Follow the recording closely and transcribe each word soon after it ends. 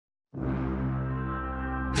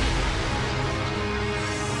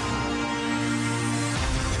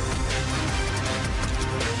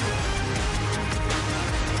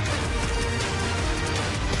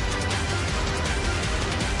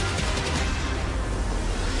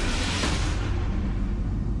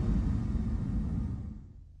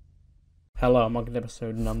Hello, I'm on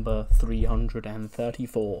episode number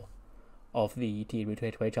 334 of the TEW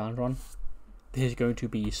 2020 Challenge Run. This is going to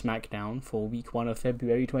be SmackDown for week 1 of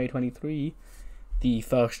February 2023, the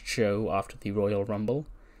first show after the Royal Rumble.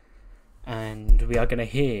 And we are going to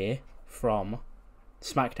hear from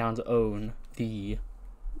SmackDown's own, the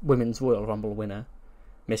Women's Royal Rumble winner,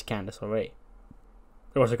 Miss Candice LeRae.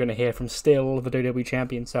 We're also going to hear from still the WWE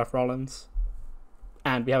Champion Seth Rollins.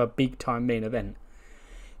 And we have a big time main event.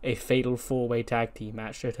 A fatal 4-way tag team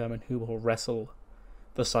match to determine who will wrestle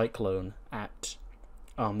the Cyclone at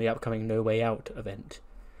the upcoming No Way Out event.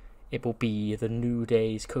 It will be the New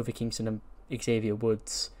Day's Kofi Kingston and Xavier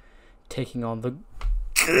Woods taking on the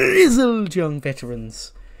grizzled young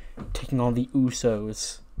veterans, taking on the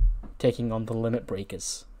Usos, taking on the Limit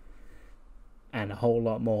Breakers, and a whole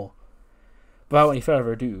lot more. Without any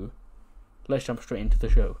further ado, let's jump straight into the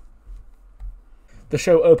show. The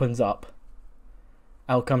show opens up.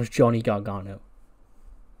 Out comes Johnny Gargano.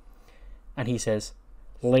 And he says,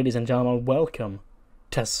 "Ladies and gentlemen, welcome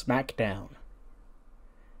to SmackDown."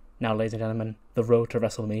 Now, ladies and gentlemen, the road to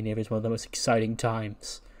WrestleMania is one of the most exciting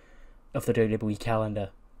times of the WWE calendar.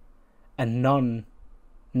 And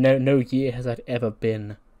no year has that ever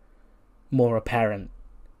been more apparent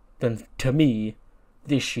than, to me,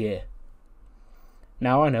 this year.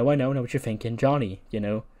 Now, I know what you're thinking, Johnny,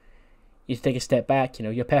 you take a step back,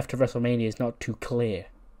 your path to WrestleMania is not too clear.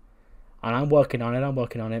 And I'm working on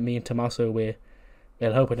it. Me and Tommaso, we're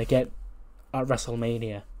hoping to get at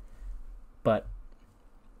WrestleMania. But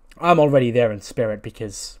I'm already there in spirit,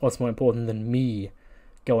 because what's more important than me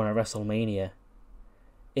going to WrestleMania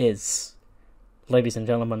is, ladies and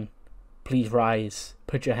gentlemen, please rise,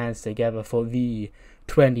 put your hands together for the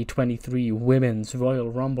 2023 Women's Royal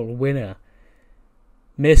Rumble winner,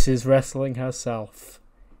 Mrs. Wrestling herself,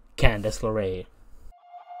 Candice LeRae.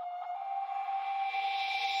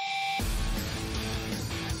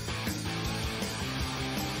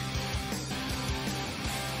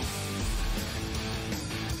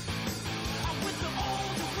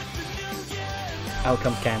 Out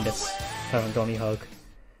comes Candice, her and Johnny hug,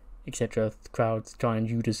 etc. The crowd's trying,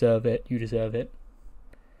 you deserve it.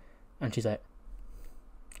 And she's like,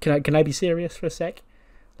 can I be serious for a sec?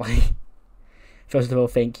 Like, first of all,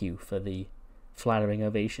 thank you for the flattering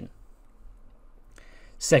ovation.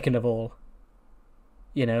 Second of all,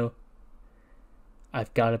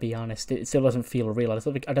 I've got to be honest, it still doesn't feel real. I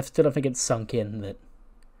still don't think it's sunk in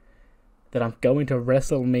that I'm going to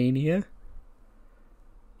WrestleMania.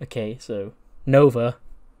 Okay, so Nova,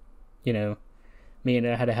 me and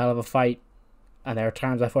her had a hell of a fight, and there are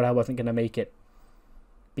times I thought I wasn't going to make it,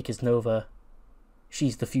 because Nova,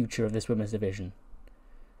 she's the future of this women's division,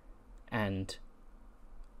 and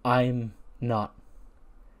I'm not.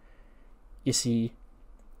 You see,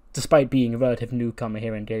 despite being a relative newcomer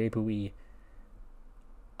here in WWE,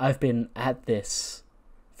 I've been at this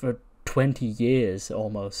for 20 years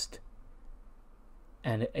almost,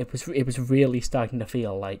 and it was really starting to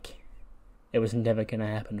feel like it was never gonna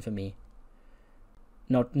happen for me.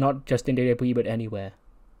 Not just in WWE, but anywhere.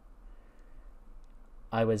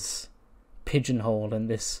 I was pigeonholed in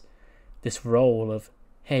this role of,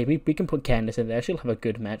 hey, we can put Candice in there, she'll have a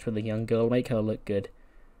good match with a young girl, make her look good.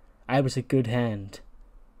 I was a good hand.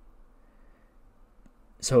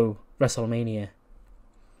 So, WrestleMania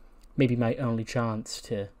may be my only chance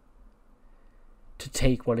to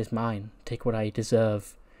take what is mine, take what I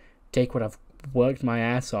deserve, take what I've worked my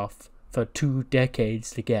ass off for 2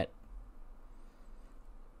 decades to get.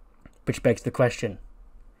 Which begs the question,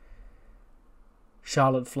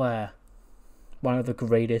 Charlotte Flair, one of the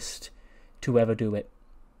greatest to ever do it,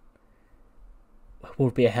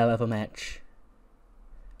 would be a hell of a match.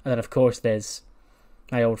 And then, of course, there's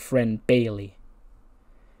my old friend Bayley.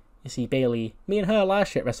 You see, Bayley, me and her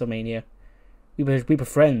last year at WrestleMania, we were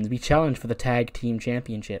friends. We challenged for the tag team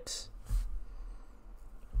championships.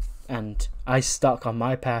 And I stuck on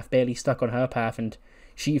my path, Bayley stuck on her path, and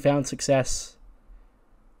she found success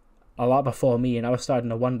a lot before me, and I was starting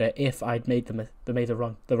to wonder if I'd made the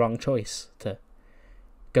wrong choice to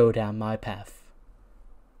go down my path.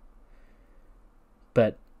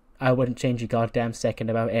 But I wouldn't change a goddamn second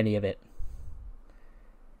about any of it.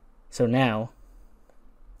 So now,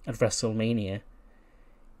 at WrestleMania,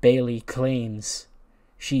 Bayley claims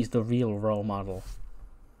she's the real role model.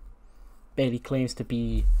 Bayley claims to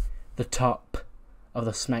be the top of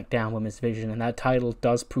the SmackDown Women's Division, and that title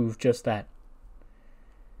does prove just that.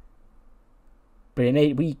 But in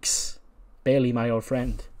 8 weeks, Bayley, my old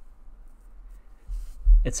friend,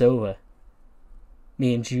 it's over.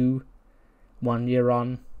 Me and you, 1 year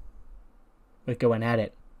on, we're going at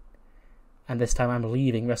it. And this time I'm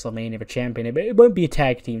leaving WrestleMania a champion. But it won't be a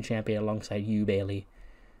tag team champion alongside you, Bayley.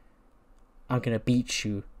 I'm going to beat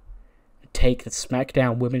you. Take the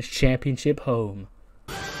SmackDown Women's Championship home.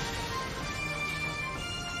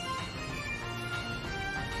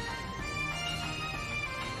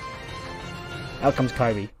 Out comes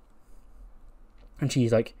Kyrie. And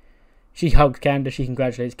she's like, she hugs Candice, she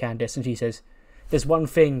congratulates Candice, and she says, there's one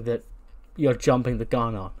thing that you're jumping the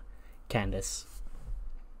gun on, Candice.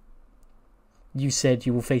 You said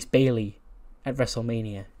you will face Bayley at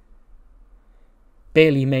WrestleMania.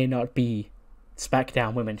 Bayley may not be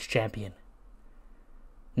SmackDown Women's Champion.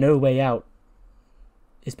 No Way Out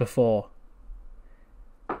is before.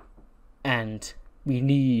 And we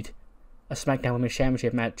need a SmackDown Women's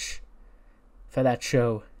Championship match for that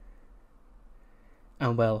show.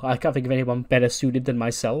 And well, I can't think of anyone better suited than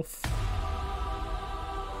myself.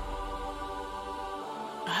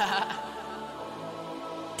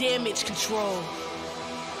 Damage control.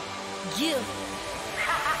 Yeah.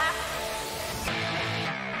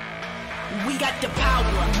 We got the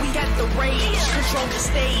power, we got the rage, control the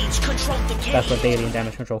stage, control the game. That's when Bayley and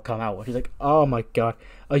Damage Control come out. She's like, oh my god,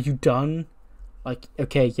 are you done? Like,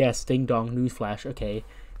 okay, yes, ding dong, newsflash, okay.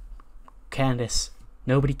 Candice,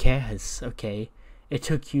 nobody cares, okay. It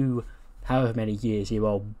took you however many years, you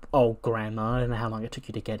old grandma. I don't know how long it took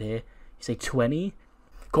you to get here. You say 20?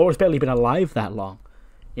 Cora's barely been alive that long,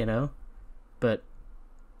 you know? But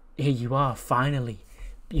here you are, finally.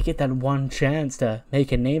 You get that one chance to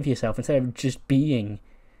make a name for yourself instead of just being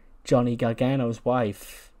Johnny Gargano's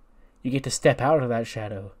wife. You get to step out of that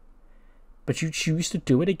shadow. But you choose to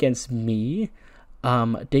do it against me?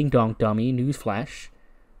 Ding dong dummy, newsflash.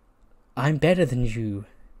 I'm better than you,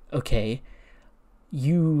 okay?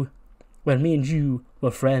 When me and you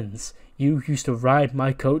were friends, you used to ride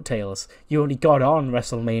my coattails. You only got on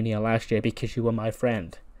WrestleMania last year because you were my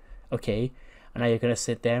friend, okay? And now you're going to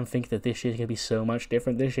sit there and think that this year's going to be so much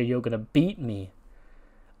different. This year you're going to beat me.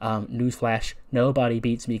 Newsflash, nobody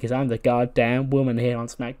beats me because I'm the goddamn woman here on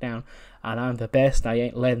SmackDown. And I'm the best. I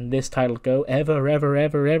ain't letting this title go ever, ever,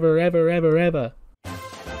 ever, ever, ever, ever, ever.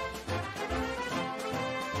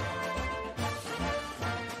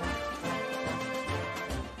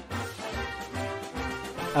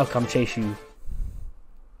 I'll come chase you.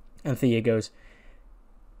 And Thea goes,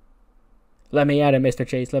 let me at him, Mr.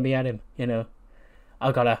 Chase, let me at him, you know.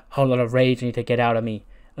 I've got a whole lot of rage I need to get out of me.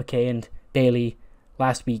 Okay, and Bayley,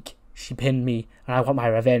 last week, she pinned me, and I want my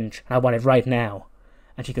revenge, and I want it right now.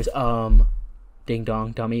 And she goes, ding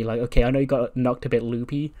dong, dummy, like, okay, I know you got knocked a bit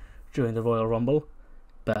loopy during the Royal Rumble,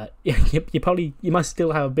 but you must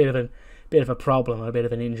still have a bit of a problem, a bit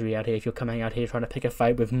of an injury out here if you're coming out here trying to pick a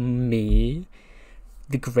fight with me,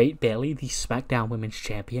 the great Bayley, the SmackDown Women's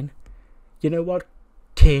Champion. You know what,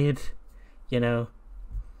 kid? You know,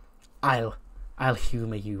 I'll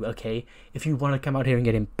humor you, okay? If you want to come out here and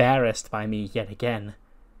get embarrassed by me yet again,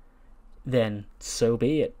 then so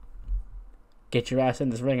be it. Get your ass in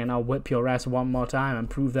this ring and I'll whip your ass one more time and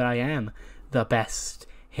prove that I am the best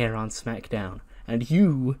here on SmackDown. And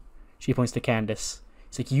you, she points to Candice,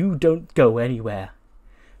 it's like, you don't go anywhere.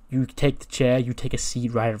 You take the chair, you take a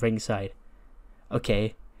seat right at ringside.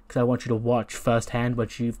 Okay? Because I want you to watch firsthand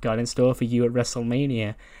what you've got in store for you at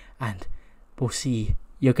WrestleMania. And we'll see.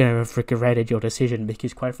 You're going to have regretted your decision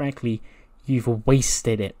because, quite frankly, you've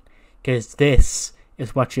wasted it. Because this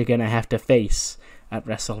is what you're going to have to face at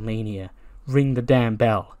WrestleMania. Ring the damn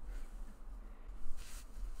bell.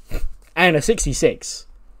 And a 66.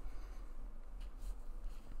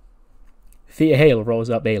 Thea Hale rolls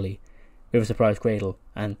up Bayley with a surprise cradle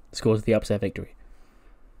and scores the upset victory.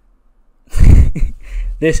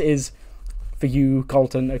 This is for you,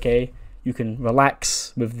 Colton, okay? You can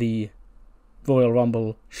relax with the Royal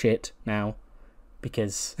Rumble shit now,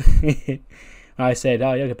 because I said,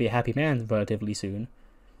 oh, you're gonna be a happy man relatively soon.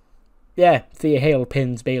 Yeah, Thea Hale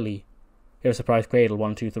pins Bayley. Here's a surprise cradle,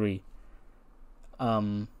 1, 2, 3.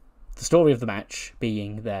 The story of the match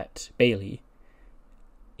being that Bayley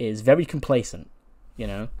is very complacent, you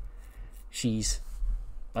know. She's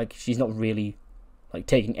not really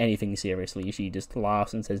taking anything seriously. She just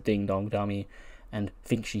laughs and says ding dong dummy and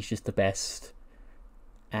thinks she's just the best.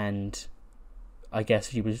 And I guess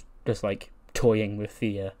she was just toying with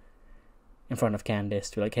Thea in front of Candice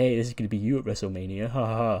to be like, hey, this is going to be you at WrestleMania, ha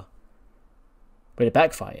ha ha. But it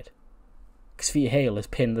backfired. Because Thea Hale has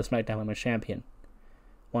pinned the SmackDown Women's Champion.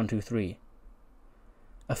 1, 2, 3.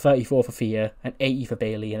 A 34 for Thea, an 80 for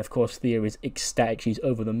Bayley, and of course Thea is ecstatic, she's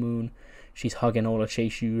over the moon. She's hugging all her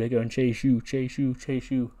chase you, they're going chase you, chase you, chase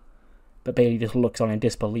you. But Bayley just looks on in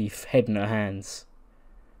disbelief, head in her hands.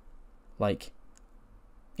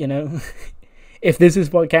 You know, if this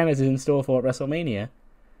is what Candice is in store for at WrestleMania,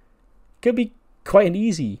 could be quite an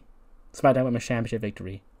easy SmackDown Women's Championship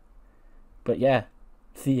victory. But yeah,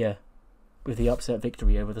 Thea with the upset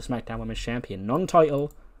victory over the SmackDown Women's Champion.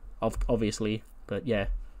 Non-title, obviously, but yeah.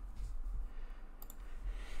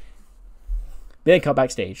 They cut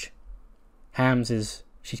backstage.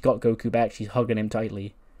 She's got Goku back, she's hugging him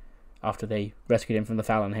tightly after they rescued him from the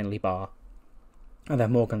Fallon Henley bar. And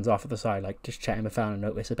then Morgan's off at the side, like, just chatting with Fallon and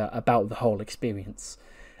Otis about the whole experience,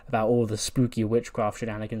 about all the spooky witchcraft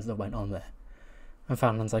shenanigans that went on there. And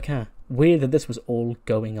Fallon's like, weird that this was all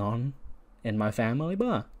going on in my family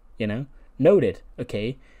bar, you know? Noted,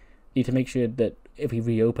 okay. Need to make sure that if we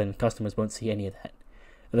reopen, customers won't see any of that.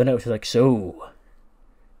 And then Otis is like, so,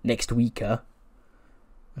 next week, huh?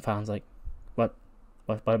 And Fallon's like, what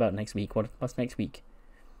about next week? What's next week?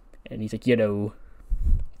 And he's like, you know,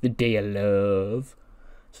 the day of love.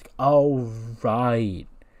 It's like, oh, right.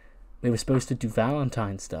 We were supposed to do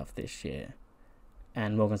Valentine's stuff this year.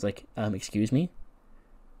 And Morgan's like, excuse me?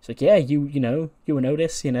 It's like, yeah, you will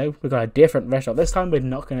notice, we got a different restaurant. This time we're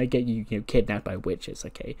not going to get you, kidnapped by witches,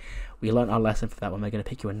 okay? We learned our lesson for that one. We're going to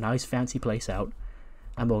pick you a nice fancy place out.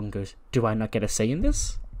 And Morgan goes, do I not get a say in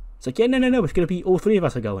this? It's like, yeah, no, it's going to be all three of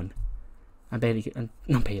us are going. And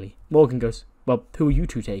Morgan goes, well, who are you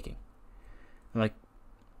two taking? I'm like,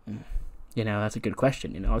 that's a good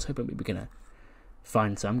question. I was hoping we were going to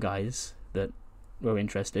find some guys that were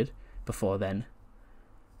interested before then.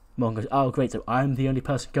 Morgan goes, oh, great, so I'm the only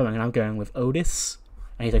person going, and I'm going with Otis?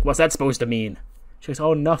 And he's like, what's that supposed to mean? She goes,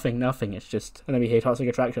 oh, nothing, it's just... And then we hear Toxic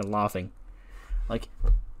Attraction laughing. Like,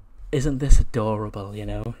 isn't this adorable,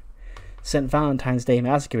 St. Valentine's Day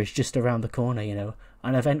Massacre is just around the corner,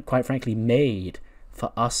 an event, quite frankly, made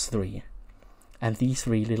for us three. And these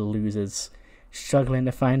three little losers struggling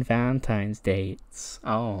to find Valentine's dates.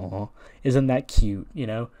 Oh, isn't that cute,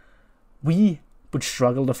 We would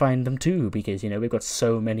struggle to find them too, because, we've got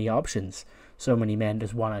so many options. So many men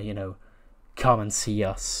just want to, come and see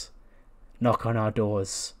us, knock on our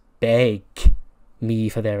doors, beg me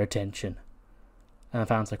for their attention. And the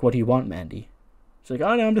fan's like, what do you want, Mandy? She's like,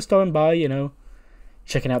 oh no, I'm just stopping by,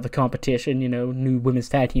 checking out the competition, new women's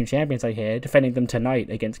tag team champions I hear, defending them tonight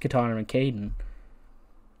against Katana and Caden.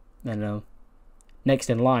 And next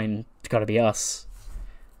in line, it's gotta be us.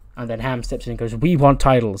 And then Ham steps in and goes, we want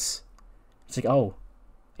titles. It's like, oh,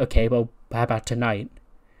 okay, well, how about tonight?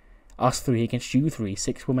 Us three against you three,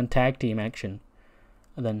 6-woman tag team action.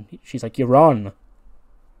 And then she's like, you're on.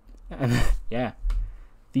 And yeah,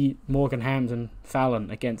 the Morgan, Hams and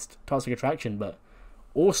Fallon against Toxic Attraction, but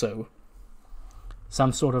also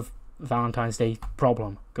some sort of Valentine's Day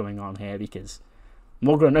problem going on here, because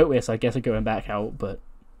Morgan and Otis, I guess, are going back out, but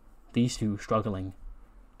these two struggling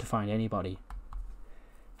to find anybody.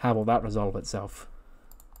 How will that resolve itself?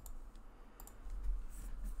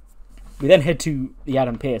 We then head to the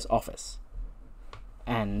Adam Pearce office,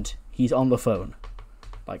 and he's on the phone,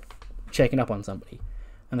 like, checking up on somebody.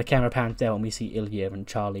 And the camera pans down and we see Ilja and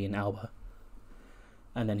Charlie and Alba.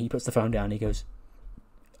 And then he puts the phone down and he goes,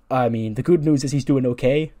 I mean, the good news is he's doing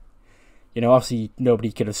okay. Obviously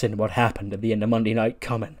nobody could have seen what happened at the end of Monday night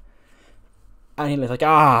coming. And he's like,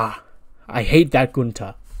 I hate that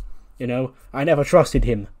Gunter. I never trusted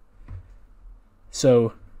him.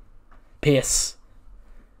 So, Pearce,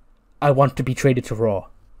 I want to be traded to Raw.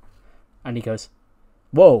 And he goes,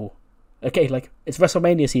 whoa, okay, like, it's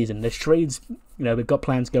WrestleMania season, there's trades, we've got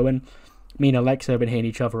plans going. Me and Alexa have been hitting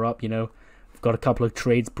each other up, we've got a couple of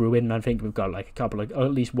trades brewing, and I think we've got like a couple of, or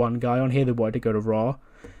at least one guy on here that wanted to go to Raw,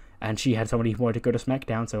 and she had somebody who wanted to go to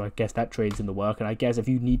SmackDown, so I guess that trade's in the work. And I guess if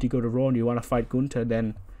you need to go to Raw and you want to fight Gunter,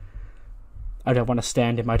 then I don't want to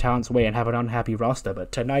stand in my talent's way and have an unhappy roster.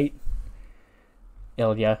 But tonight,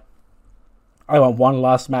 Ilja, I want one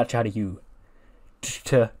last match out of you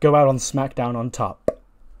to go out on SmackDown on top.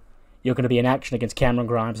 You're going to be in action against Cameron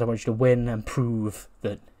Grimes. I want you to win and prove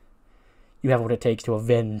that you have what it takes to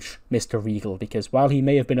avenge Mr. Regal, because while he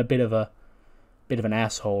may have been a bit of an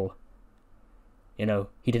asshole,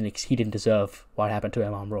 he didn't deserve what happened to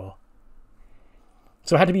him on Raw.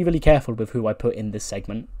 So I had to be really careful with who I put in this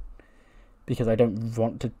segment, because I don't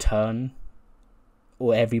want to turn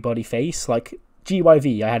or everybody face. Like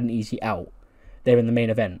GYV, I had an easy out. They're in the main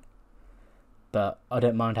event. But I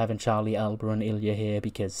don't mind having Charlie, Alba and Ilja here,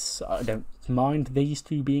 because I don't mind these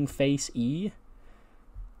two being face E.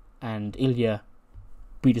 And Ilja,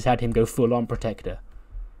 we just had him go full on protector.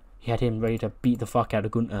 He had him ready to beat the fuck out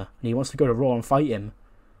of Gunter. And he wants to go to Raw and fight him.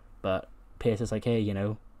 But Pearce is like, hey,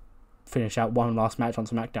 finish out one last match on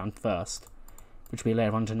SmackDown first, which will be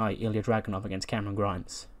later on tonight, Ilja Dragunov against Cameron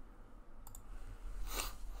Grimes.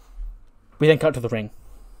 We then cut to the ring.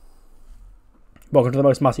 Welcome to the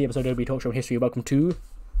most must-see episode of WWE Talk Show history. Welcome to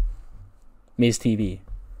Miz TV. And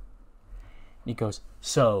he goes,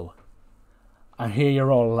 so, I hear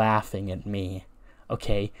you're all laughing at me.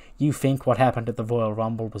 Okay, you think what happened at the Royal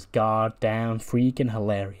Rumble was goddamn freaking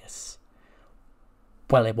hilarious.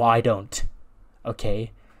 Well, I don't.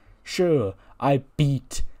 Okay? Sure, I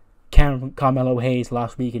beat Carmelo Hayes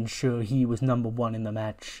last week, and sure, he was number 1 in the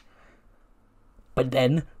match. But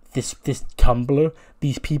then, this tumbler,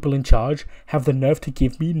 these people in charge, have the nerve to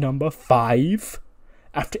give me number 5?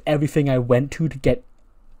 After everything I went to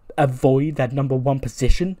avoid that number 1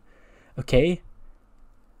 position? Okay?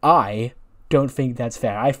 I don't think that's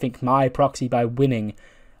fair. I think my proxy by winning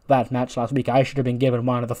that match last week, I should have been given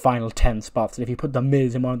one of the final 10 spots. And if you put The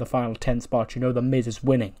Miz in one of the final 10 spots, you know The Miz is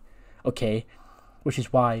winning. Okay? Which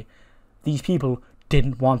is why these people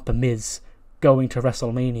didn't want The Miz going to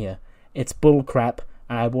WrestleMania. It's bullcrap,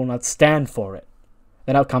 and I will not stand for it.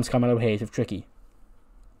 Then out comes Carmelo Hayes with Tricky.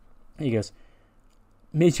 He goes,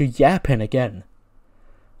 Miz, you're yapping again.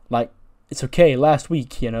 Like, it's okay, last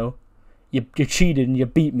week, you know, you cheated and you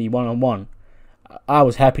beat me one-on-one. I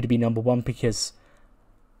was happy to be number 1 because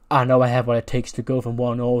I know I have what it takes to go from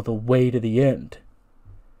 1 all the way to the end.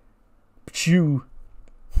 But you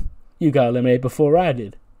got eliminated before I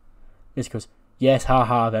did. Miz goes, yes,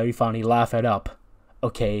 haha, very funny, laugh it up.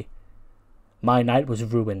 Okay. My night was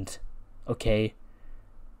ruined. Okay.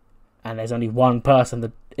 And there's only one person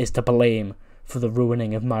that is to blame for the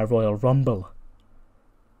ruining of my Royal Rumble.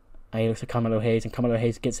 And he looks at Carmelo Hayes, and Carmelo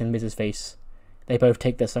Hayes gets in Miz's face. They both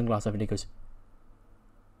take their sunglasses off, and he goes,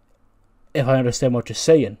 if I understand what you're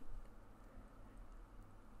saying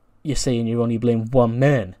you only blame one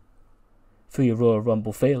man for your Royal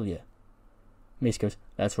Rumble failure. Miz goes,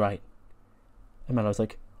 that's right. And Melo's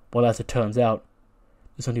like, well, as it turns out,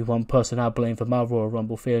 there's only one person I blame for my Royal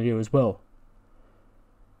Rumble failure as well.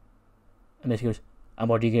 And Miz goes, and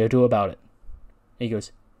what are you going to do about it? And he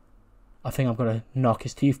goes, I think I'm going to knock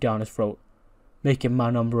his teeth down his throat, make him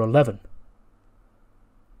my number 11.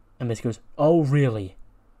 And Miz goes, oh, really?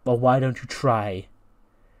 Well, why don't you try?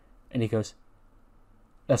 And he goes,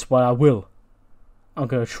 that's what I will. I'm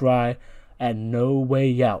going to try, and no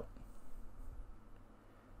way out.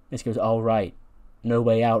 Miz goes, all right. No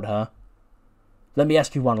way out, huh? Let me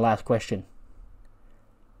ask you one last question.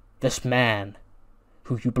 This man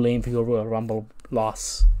who you blame for your Royal Rumble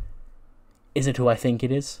loss, is it who I think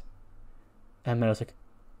it is? And Melo's like,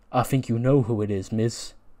 I think you know who it is,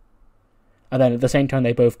 Miz. And then at the same time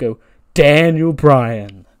they both go, Daniel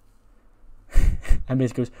Bryan. And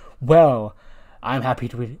Miz goes, well, I'm happy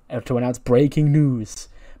to announce breaking news.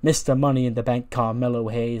 Mr. Money in the Bank Carmelo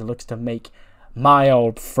Hayes looks to make my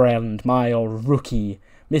old friend, my old rookie,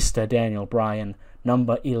 Mr. Daniel Bryan,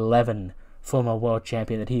 number 11, former world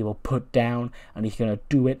champion, that he will put down, and he's going to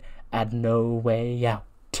do it at No Way Out.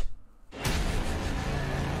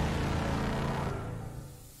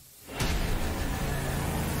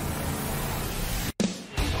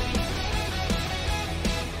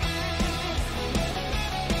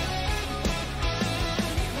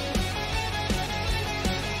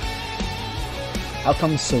 Out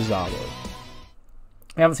comes Cesaro.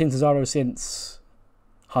 I haven't seen Cesaro since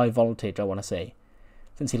High Voltage, I want to say.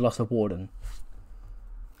 Since he lost to Warden.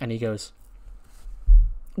 And he goes,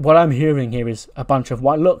 what I'm hearing here is a bunch of...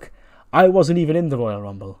 Look, I wasn't even in the Royal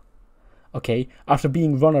Rumble. Okay, after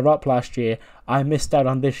being runner-up last year, I missed out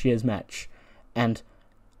on this year's match. And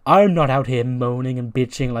I'm not out here moaning and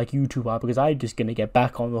bitching like you two are, because I'm just going to get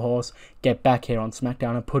back on the horse, get back here on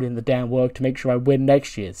SmackDown and put in the damn work to make sure I win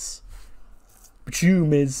next year's. But you,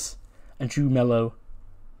 Miz, and you, Melo,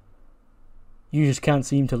 you just can't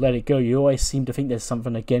seem to let it go. You always seem to think there's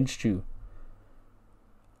something against you.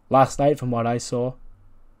 Last night, from what I saw,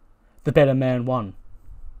 the better man won.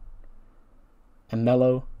 And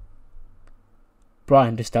Melo,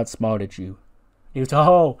 Bryan just outsmarted you. He was,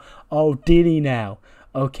 oh, did he now?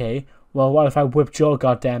 Okay, well, what if I whipped your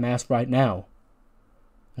goddamn ass right now?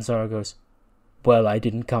 And Cesaro goes, well, I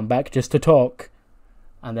didn't come back just to talk.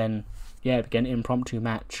 And then, yeah, again, impromptu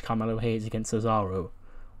match, Carmelo Hayes against Cesaro.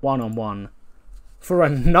 1-on-1. For a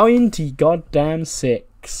 90 goddamn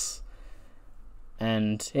 6.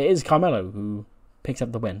 And it is Carmelo who picks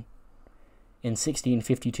up the win. In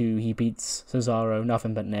 16:52, he beats Cesaro,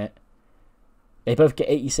 nothing but net. They both get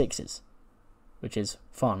 86s, which is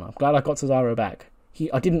fun. I'm glad I got Cesaro back.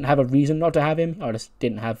 I didn't have a reason not to have him. I just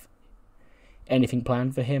didn't have anything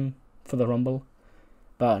planned for him for the Rumble.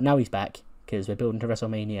 But now he's back, because we're building to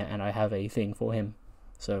WrestleMania, and I have a thing for him.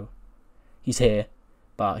 So, he's here.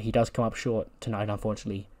 But he does come up short tonight,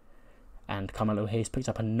 unfortunately. And Carmelo Hayes picks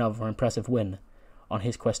up another impressive win on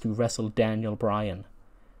his quest to wrestle Daniel Bryan.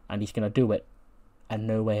 And he's going to do it and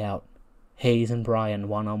No Way Out. Hayes and Bryan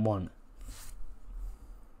 1-on-1.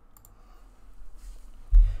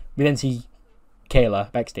 We then see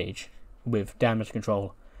Kayla backstage with Damage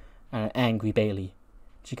Control and an angry Bayley.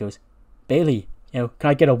 She goes, Bayley, can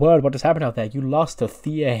I get a word? What just happened out there? You lost to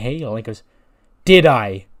Thea Hale. And he goes, did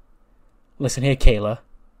I? Listen here, Kayla.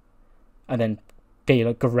 And then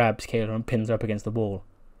Kayla grabs Kayla and pins her up against the wall.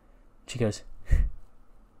 She goes,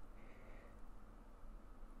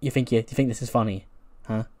 You think this is funny,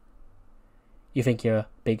 huh? You think you're a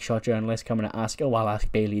big shot journalist coming to ask? Oh, I'll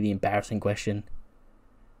ask Bayley the embarrassing question.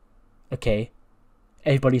 Okay,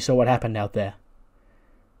 everybody saw what happened out there.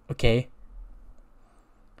 Okay,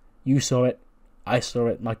 you saw it, I saw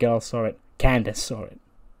it, my girl saw it, Candace saw it.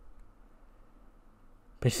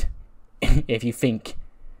 But if you think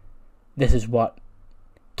this is what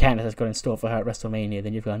Candace has got in store for her at WrestleMania,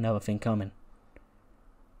 then you've got another thing coming.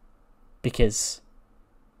 Because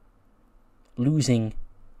losing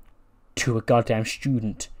to a goddamn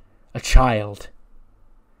student, a child,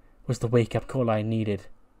 was the wake-up call I needed.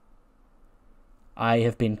 I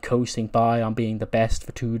have been coasting by on being the best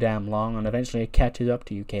for too damn long, and eventually it catches up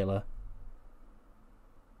to you, Kayla.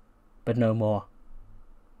 But no more.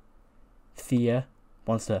 Thea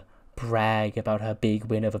wants to brag about her big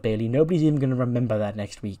win over Bayley. Nobody's even going to remember that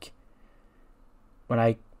next week. When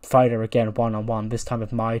I fight her again one-on-one, this time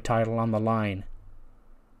with my title on the line.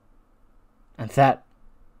 And that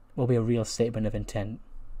will be a real statement of intent.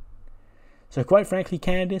 So quite frankly,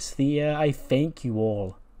 Candace, Thea, I thank you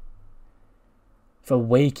all for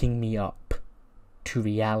waking me up to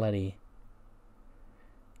reality.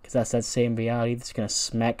 Because that's that same reality that's going to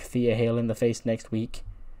smack Thea Hale in the face next week.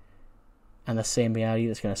 And the same reality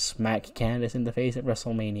that's going to smack Candace in the face at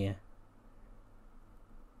WrestleMania.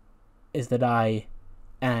 Is that I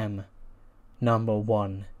am number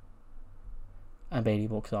one. And Bayley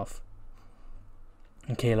walks off.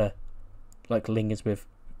 And Kayla, lingers with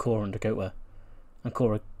Cora and Dakota. And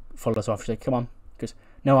Cora follows off. She's like, come on. She goes,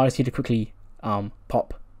 no, I just need to quickly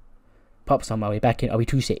pop somewhere. We're back in. Are we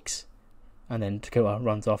 2-6? And then Dakota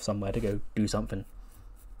runs off somewhere to go do something.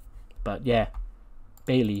 But yeah,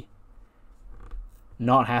 Bayley,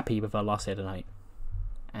 not happy with her loss here tonight.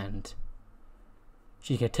 And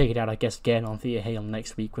she can take it out, I guess, again on Thea Hale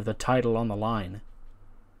next week with the title on the line.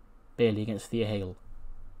 Bayley against Thea Hale.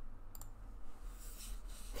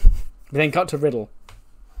 We then cut to Riddle.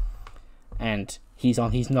 And he's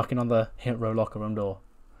knocking on the Hit Row locker room door.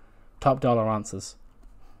 Top Dollar answers.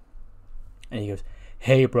 And he goes,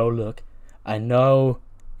 hey bro, look, I know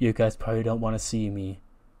you guys probably don't want to see me,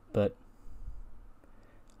 but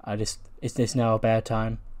is this now a bad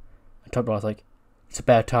time? And Top Dollar's like, it's a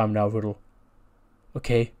bad time now, Riddle.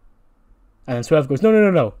 Okay. And then Swerve goes,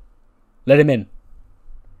 no. Let him in.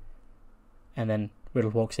 And then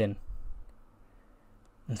Riddle walks in.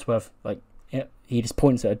 And Swerve, he just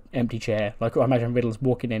points at an empty chair. I imagine Riddle's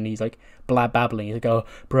walking in and he's babbling. He's like, oh,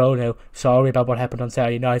 bro, no, sorry about what happened on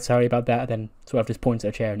Saturday night, sorry about that. And then Swerve just points at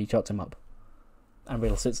a chair and he shuts him up. And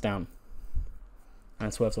Riddle sits down.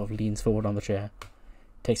 And Swerve sort of leans forward on the chair,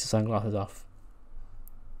 takes the sunglasses off.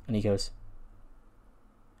 And he goes,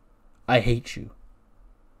 I hate you.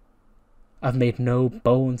 I've made no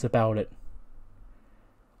bones about it.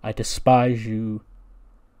 I despise you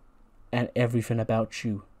and everything about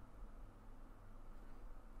you.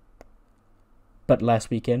 But last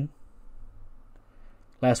weekend,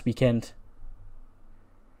 I took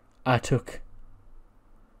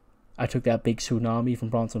that big tsunami from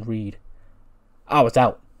Bronson Reed. I was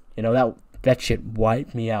out. That shit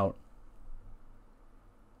wiped me out.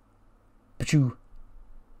 But you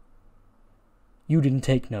didn't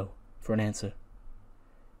take no for an answer.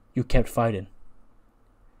 You kept fighting.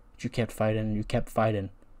 You kept fighting and you kept fighting.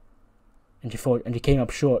 And you fought and you came up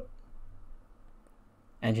short.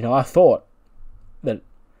 And I thought that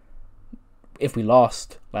if we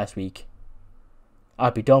lost last week,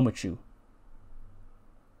 I'd be done with you.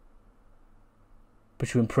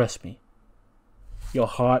 But you impressed me. Your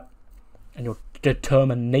heart and your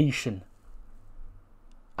determination.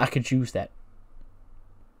 I could use that.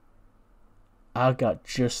 I got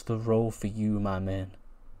just the role for you, my man.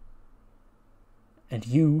 And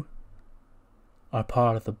you are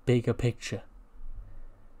part of the bigger picture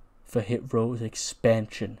for Hit Row's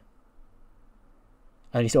expansion.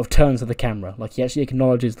 And he sort of turns to the camera, he actually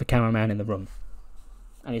acknowledges the cameraman in the room.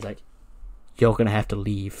 And he's like, you're going to have to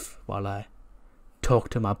leave while I talk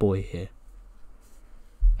to my boy here.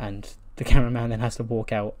 And the cameraman then has to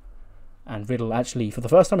walk out. And Riddle actually, for the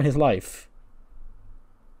first time in his life,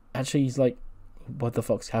 he's like, what the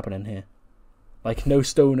fuck's happening here? No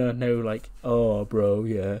stoner, no oh bro,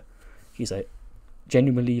 yeah. He's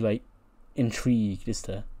genuinely intrigued as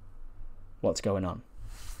to what's going on.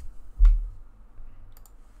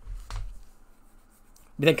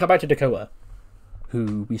 We then come back to Dakota,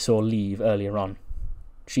 who we saw leave earlier on.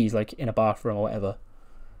 She's like in a bathroom or whatever,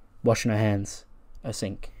 washing her hands at a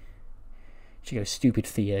sink. She goes, stupid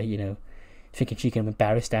Thea, you know, thinking she can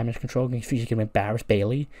embarrass Damage Control, thinking she can embarrass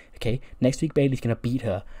Bayley. Okay, next week Bayley's going to beat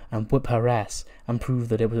her and whip her ass and prove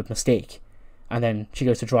that it was a mistake. And then she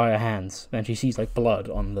goes to dry her hands, and she sees like blood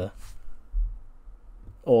on the,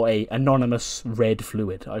 or a anonymous red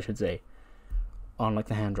fluid, I should say, on like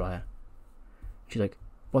the hand dryer. She's like,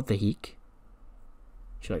 what the heck?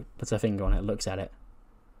 She like puts her finger on it, looks at it,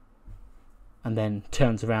 and then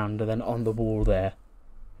turns around, and then on the wall there,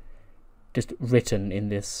 just written in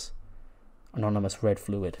this anonymous red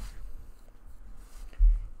fluid,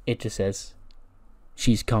 it just says,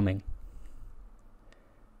 she's coming.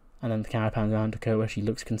 And then the camera pans around to Dakota. She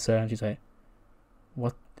looks concerned. She's like,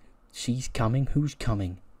 what? She's coming? Who's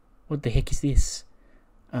coming? What the heck is this?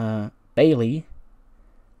 Bayley. And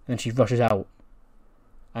then she rushes out.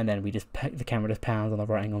 And then the camera just pans on the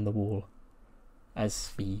writing on the wall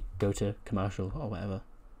as we go to commercial or whatever.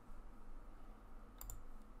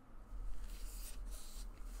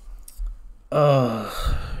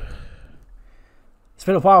 It's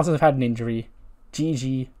been a while since I've had an injury.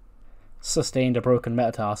 Gigi sustained a broken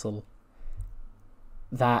metatarsal.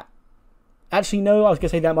 That... Actually, no, I was going to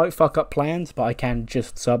say that might fuck up plans, but I can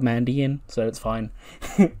just sub Mandy in, so it's fine.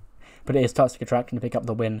 But it is toxic attraction to pick up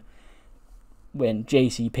the win when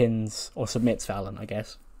JC pins or submits Fallon, I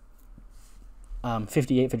guess.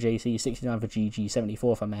 58 for JC, 69 for Gigi,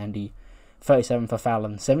 74 for Mandy, 37 for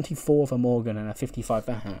Fallon, 74 for Morgan, and a 55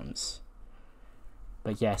 for Hams.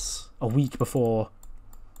 But yes, a week before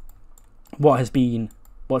what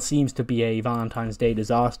seems to be a Valentine's Day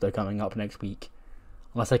disaster coming up next week.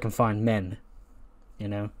 Unless I can find men, you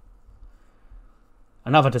know.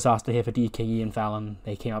 Another disaster here for DKE and Fallon.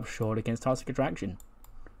 They came up short against Toxic Attraction.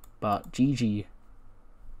 But Gigi,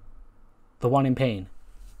 the one in pain,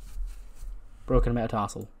 broken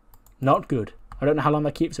metatarsal. Not good. I don't know how long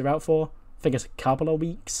that keeps her out for. I think it's a couple of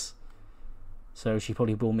weeks. So she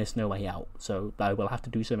probably will miss No Way Out. So I will have to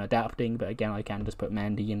do some adapting. But again, I can just put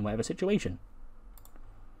Mandy in whatever situation.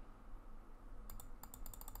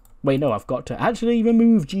 Wait, no, I've got to actually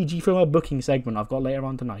remove Gigi from a booking segment I've got later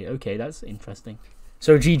on tonight. Okay, that's interesting.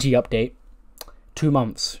 So Gigi update. 2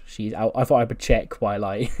 months she's out. I thought I would check while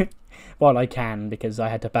I can, because I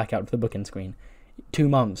had to back out to the booking screen. 2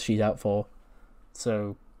 months she's out for.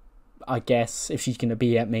 So I guess if she's going to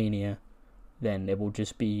be at Mania, then it will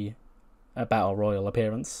just be a Battle Royal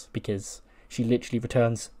appearance, because she literally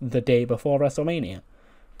returns the day before WrestleMania.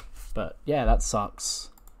 But yeah, that sucks.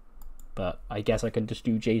 But I guess I can just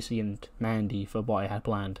do JC and Mandy for what I had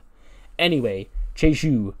planned. Anyway,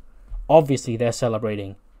 Cheju, obviously they're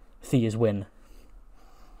celebrating Thea's win.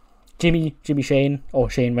 Jimmy Shane, or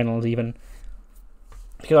Shane Reynolds even,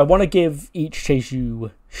 because I want to give each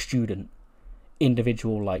Cheju student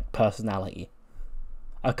individual like personality.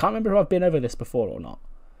 I can't remember if I've been over this before or not,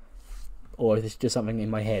 or is this just something in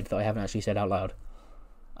my head that I haven't actually said out loud.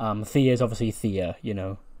 Thea's obviously Thea, you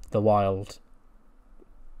know, the wild,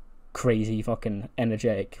 crazy, fucking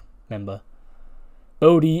energetic member.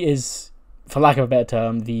 Bodhi is, for lack of a better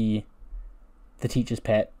term, the teacher's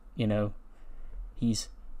pet, you know. He's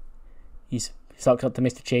sucks up to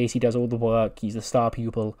Mr. Chase, he does all the work, he's a star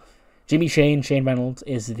pupil. Shane Reynolds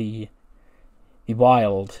is the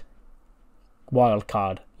wild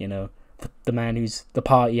card, you know. The man who's the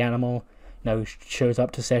party animal, you know, shows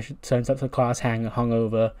up to the class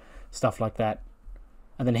hungover, stuff like that.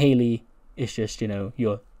 And then Haley is just, you know,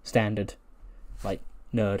 your standard, like,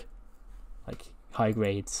 nerd, like, high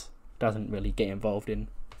grades, doesn't really get involved in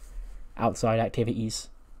outside activities.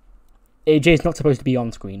 AJ's not supposed to be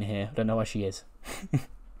on screen here, I don't know why she is.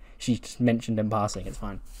 She's just mentioned in passing, it's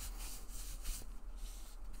fine.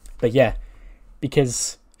 But yeah,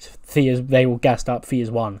 because they all gassed up,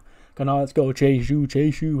 Thea's won. Go, now let's go,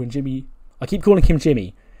 Cheju, and Jimmy. I keep calling him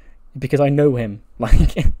Jimmy, because I know him,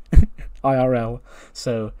 like, IRL,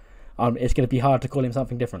 so it's going to be hard to call him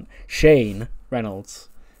something different. Shane Reynolds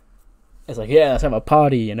is like, yeah, let's have a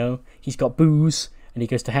party, you know. He's got booze, and he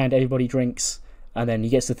goes to hand everybody drinks, and then he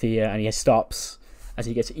gets to Thea, and he stops as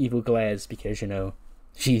he gets evil glares, because, you know,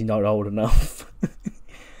 she's not old enough.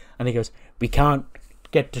 And he goes, we can't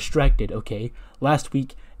get distracted, okay? Last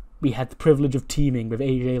week, we had the privilege of teaming with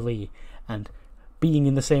AJ Lee, and being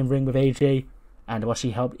in the same ring with AJ, and what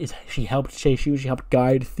she helped Cheju, she helped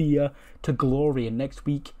guide Thea to glory, and next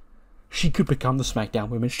week, she could become the SmackDown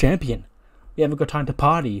Women's Champion. We haven't got time to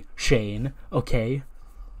party, Shane, okay?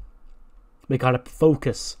 We gotta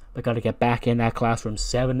focus. We gotta get back in that classroom.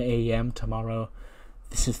 7 a.m. tomorrow.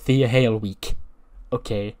 This is Thea Hale week.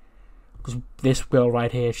 Okay. Because this girl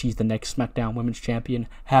right here, she's the next SmackDown Women's Champion.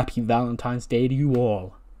 Happy Valentine's Day to you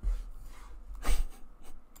all.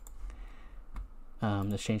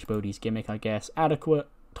 Let's change Bodie's gimmick, I guess. Adequate.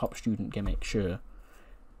 Top student gimmick, sure.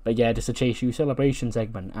 But yeah, just a Chase U celebration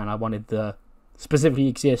segment. And I wanted the... specifically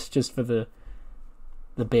exist just for the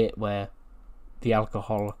bit where the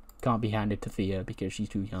alcohol can't be handed to Thea because she's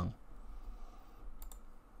too young.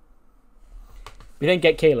 We then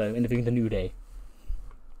get Kayla interviewing the New Day.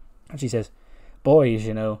 And she says, boys,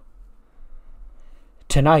 you know,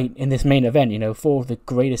 tonight in this main event, you know, 4 of the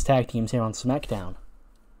greatest tag teams here on SmackDown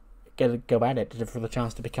gotta go at it for the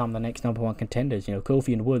chance to become the next #1 contenders. You know,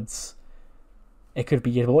 Kofi and Woods. It could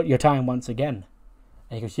be your time once again.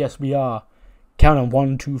 And he goes, yes, we are. Count on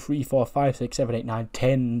 1, 2, 3, 4, 5, 6, 7, 8, 9,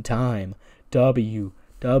 10 time WWE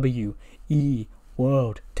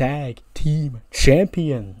World Tag Team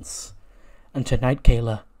Champions. And tonight,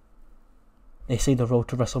 Kayla, they say the road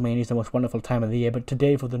to WrestleMania is the most wonderful time of the year, but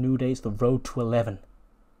today for the New Day is the road to 11.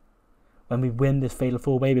 When we win this fatal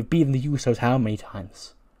 4-way, we've beaten the Usos how many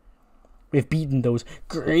times? We've beaten those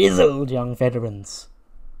grizzled young veterans.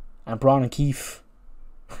 And Braun and Keith,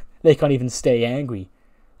 they can't even stay angry.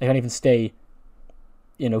 They can't even stay,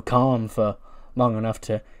 you know, calm for long enough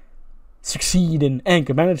to succeed in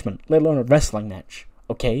anger management, let alone a wrestling match.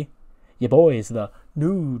 Okay? Your boys, the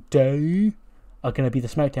New Day, are going to be the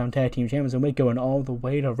SmackDown Tag Team Champions, and we're going all the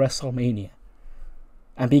way to WrestleMania.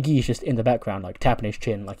 And Big E's just in the background, like, tapping his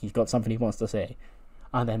chin, like he's got something he wants to say.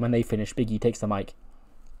 And then when they finish, Big E takes the mic,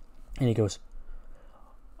 and he goes,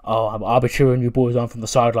 oh, I'll be cheering you boys on from the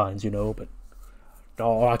sidelines, you know, but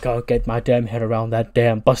oh, I can't get my damn head around that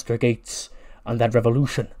damn Buster Gates and that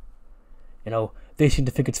Revolution. You know, they seem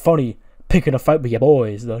to think it's funny picking a fight with your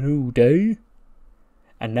boys, the New Day.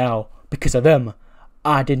 And now, because of them,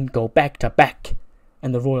 I didn't go back-to-back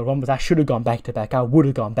in the Royal Rumbles. I should have gone back-to-back. I would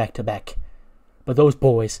have gone back-to-back. But those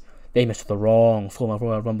boys, they missed the wrong former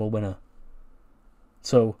Royal Rumble winner.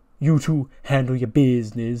 So, you two handle your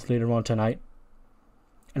business later on tonight.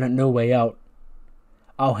 And at No Way Out,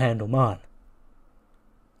 I'll handle mine.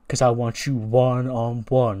 Because I want you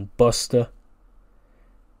one-on-one, Buster.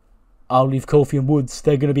 I'll leave Kofi and Woods.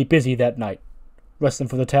 They're going to be busy that night, wrestling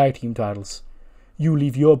for the tag team titles. You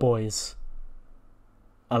leave your boys.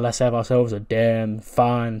 And let's have ourselves a damn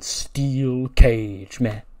fine steel cage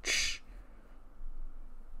match.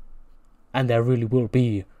 And there really will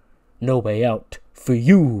be no way out for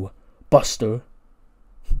you, Buster.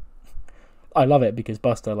 I love it because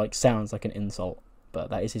Buster, like, sounds like an insult. But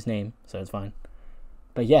that is his name, so it's fine.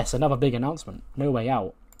 But yes, another big announcement. No Way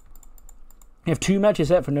Out. We have 2 matches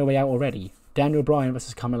set for No Way Out already. Daniel Bryan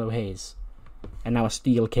versus Carmelo Hayes. And now a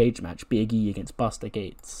steel cage match. Big E against Buster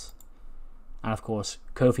Gates. And of course,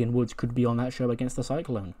 Kofi and Woods could be on that show against the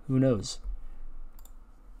Cyclone. Who knows?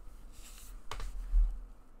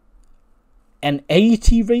 An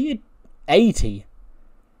 80 rated? 80?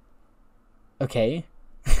 Okay.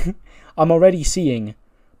 I'm already seeing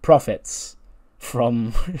profits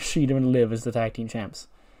from Shida and Liv as the tag team champs.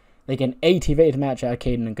 They get an 80 rated match out of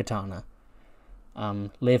Caden and Katana.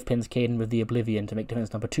 Liv pins Caden with the Oblivion to make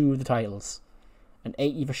defense number 2 of the titles. An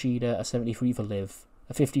 80 for Shida, a 73 for Liv,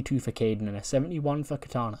 a 52 for Caden, and a 71 for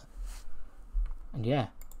Katana. And yeah,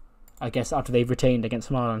 I guess after they've retained against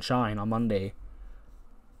Smile and Shine on Monday,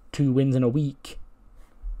 2 wins in a week.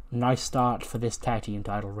 Nice start for this tag team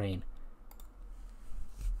title reign.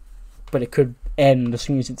 But it could end as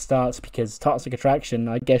soon as it starts because Toxic Attraction,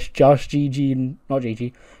 I guess Josh, JC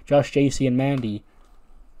and Mandy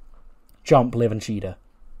jump Liv and Shida.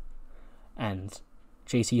 And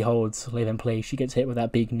JC holds Liv in place. She gets hit with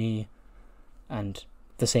that big knee. And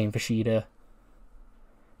the same for Shida.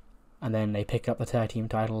 And then they pick up the tag team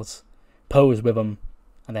titles, pose with them,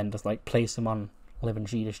 and then just like place them on Liv and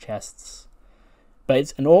Shida's chests. But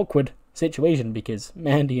it's an awkward situation because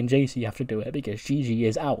Mandy and JC have to do it because Gigi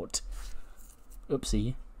is out.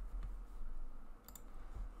 Oopsie.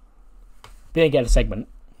 They get a segment.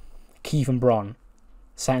 Keith and Braun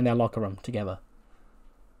sat in their locker room together.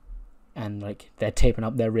 And like they're taping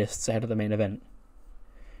up their wrists ahead of the main event.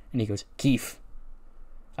 And he goes, Keith,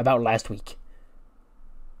 about last week.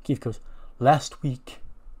 Keith goes, last week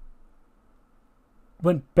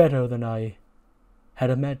went better than I had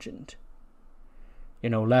imagined. You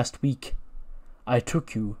know, last week I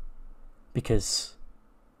took you because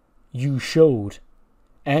you showed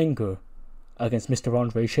anger against Mr.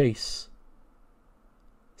 Andre Chase.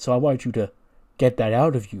 So I wanted you to get that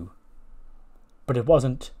out of you. But it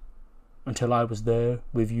wasn't until I was there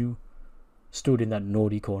with you, stood in that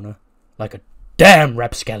naughty corner, like a damn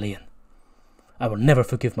rapscallion. I will never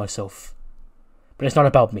forgive myself. But it's not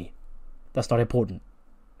about me. That's not important.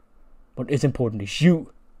 What is important is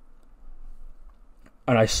you.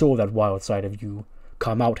 And I saw that wild side of you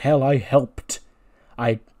come out. Hell, I helped.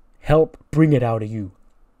 I helped bring it out of you.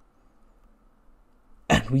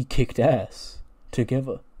 And we kicked ass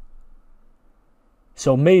together.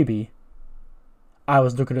 So maybe I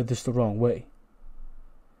was looking at this the wrong way.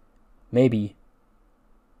 Maybe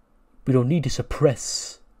we don't need to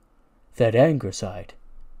suppress that anger side.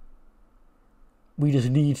 We just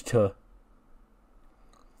need to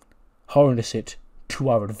harness it to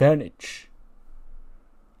our advantage.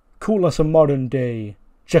 Call us a modern day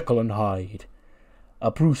Jekyll and Hyde,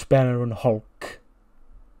 a Bruce Banner and Hulk,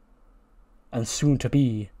 and soon to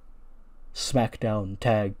be SmackDown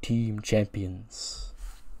Tag Team Champions.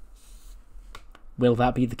 Will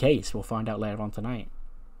that be the case? We'll find out later on tonight.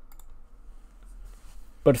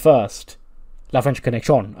 But first, La French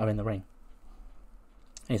Connection are in the ring.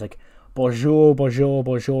 And he's like, bonjour, bonjour,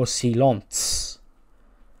 bonjour, silence.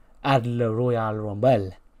 At le Royal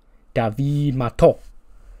Rumble, David Matot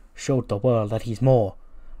showed the world that he's more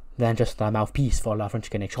than just a mouthpiece for La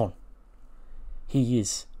French Connection. He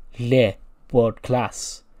is le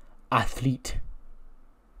world-class athlete.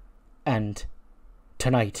 And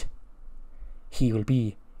tonight, he will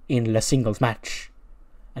be in the singles match.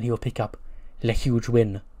 And he will pick up the huge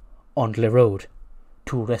win on the road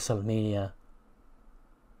to WrestleMania.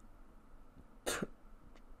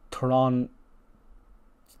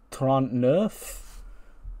 Nerf?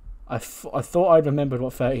 I thought I'd remembered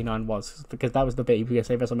what 39 was, because that was the bit you could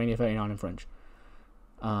say WrestleMania 39 in French.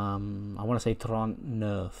 I want to say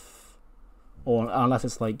Nerf. Or unless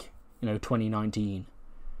it's like, 2019.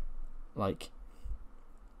 Like,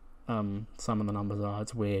 some of the numbers are.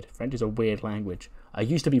 It's weird. French is a weird language. I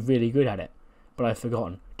used to be really good at it, but I've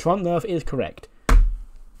forgotten. Nerf is correct.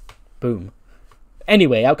 Boom.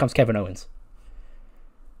 Anyway, out comes Kevin Owens.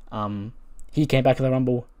 He came back to the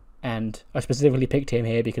Rumble, and I specifically picked him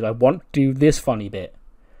here because I want to do this funny bit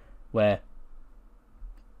where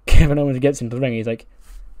Kevin Owens gets into the ring and he's like,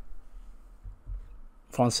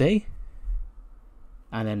 Francais?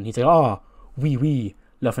 And then he's like, oui,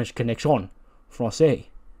 la French Connection, Francais.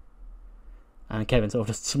 And Kevin sort of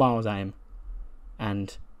just smiles at him,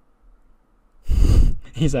 and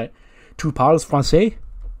he's like, tu parles Francais?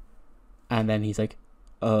 And then he's like,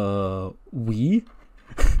 oui.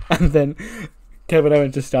 And then Kevin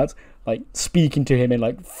Owens just starts like speaking to him in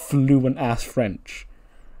like fluent ass French,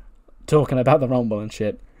 talking about the Rumble and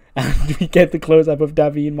shit. And we get the close up of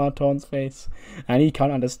David Martin's face, and he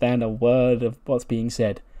can't understand a word of what's being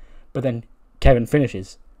said. But then Kevin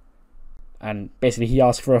finishes, and basically he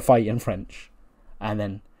asks for a fight in French, and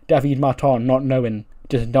then David Martin, not knowing,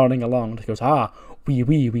 just nodding along, just goes,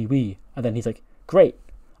 oui, and then he's like, great,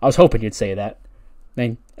 I was hoping you'd say that.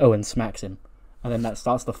 Then Owens smacks him, and then that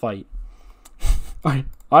starts the fight.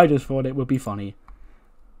 I just thought it would be funny.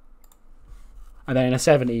 And then in a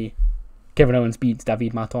 70, Kevin Owens beats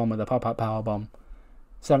David Martin with a pop-up powerbomb.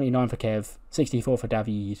 79 for Kev, 64 for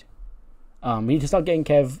David. We need to start getting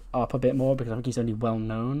Kev up a bit more because I think he's only well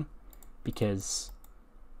known. Because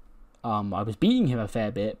I was beating him a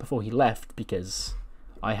fair bit before he left because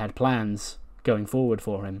I had plans going forward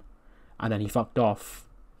for him. And then he fucked off.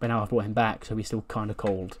 But now I've brought him back, so he's still kind of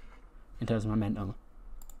cold in terms of momentum.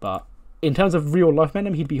 But in terms of real life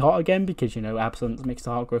momentum, he'd be hot again because, absence makes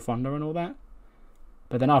the heart grow fonder and all that.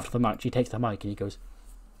 But then after the match, he takes the mic and he goes,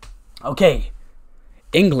 okay,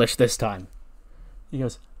 English this time. He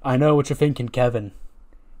goes, I know what you're thinking, Kevin.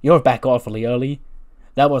 You're back awfully early.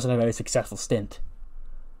 That wasn't a very successful stint.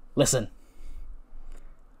 Listen,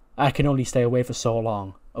 I can only stay away for so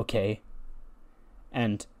long, okay?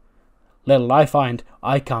 And little I find,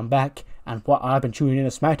 I come back, and what I've been tuning in to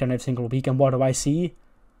SmackDown every single week, and what do I see?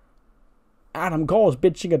 Adam Cole's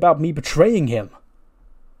bitching about me betraying him.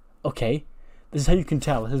 Okay, this is how you can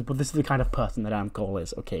tell. This is the kind of person that Adam Cole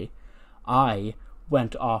is, okay? I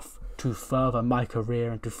went off to further my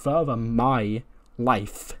career and to further my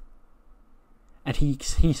life. And he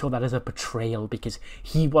saw that as a betrayal because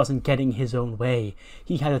he wasn't getting his own way.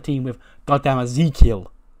 He had a team with goddamn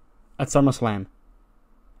Ezekiel at SummerSlam.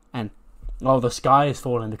 And, the sky is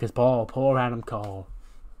falling because poor Adam Cole.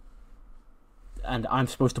 And I'm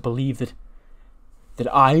supposed to believe that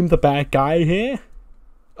I'm the bad guy here?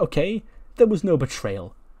 Okay, there was no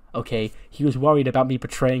betrayal. Okay, he was worried about me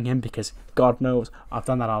betraying him because, God knows, I've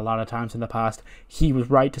done that a lot of times in the past. He was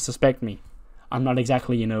right to suspect me. I'm not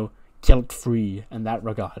exactly, guilt-free in that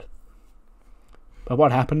regard. But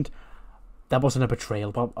what happened? that wasn't a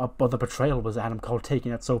betrayal, but the betrayal was Adam Cole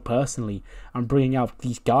taking it so personally and bringing out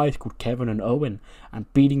these guys called Kevin and Owen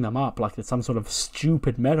and beating them up like it's some sort of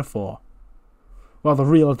stupid metaphor. Well, the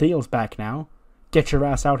real deal's back now. Get your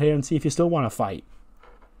ass out here and see if you still want to fight.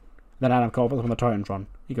 Then Adam Cole puts on the Titantron.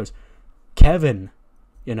 He goes, Kevin,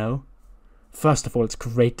 you know, first of all, it's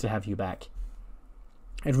great to have you back.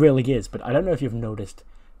 It really is, but I don't know if you've noticed,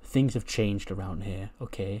 things have changed around here,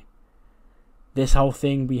 okay? This whole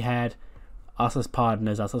thing we had, us as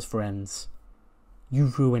partners, us as friends,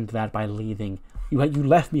 you ruined that by leaving. You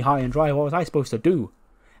left me high and dry. What was I supposed to do?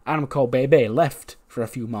 Adam Cole Baby left for a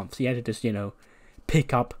few months. He had to just, you know,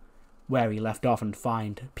 pick up where he left off and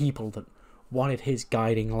find people that wanted his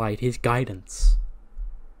guiding light, his guidance.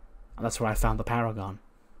 And that's where I found the Paragon.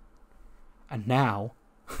 And now,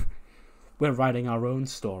 we're writing our own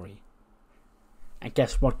story. And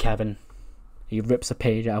guess what, Kevin? He rips a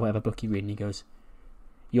page out of whatever book you read and he goes,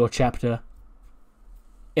 your chapter,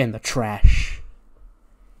 in the trash.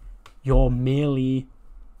 You're merely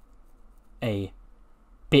a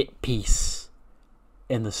bit piece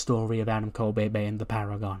in the story of Adam Cole Baby and the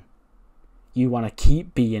Paragon. You want to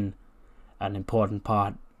keep being an important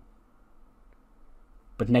part.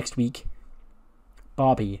 But next week,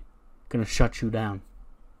 Bobby gonna shut you down.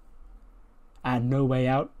 And No Way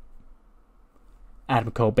Out,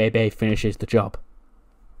 Adam Cole Baby finishes the job.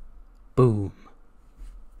 Boom.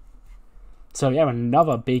 So yeah,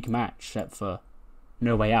 another big match set for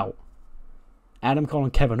No Way Out. Adam Cole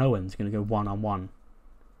and Kevin Owens going to go one-on-one.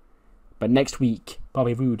 But next week,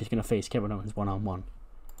 Bobby Roode is going to face Kevin Owens one-on-one.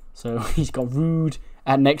 So he's got Roode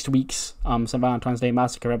at next week's St. Valentine's Day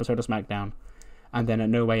Massacre episode of SmackDown. And then at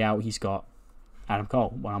No Way Out, he's got Adam Cole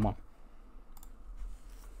one-on-one.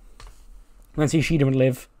 Then see Kushida and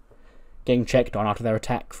Liv getting checked on after their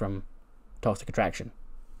attack from Toxic Attraction.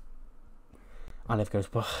 And Liv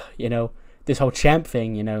goes, well, you know, this whole champ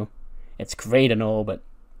thing, you know, it's great and all, but,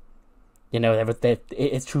 you know,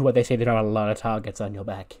 it's true what they say, there are a lot of targets on your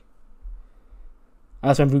back. And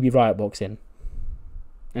that's when Ruby Riott walks in.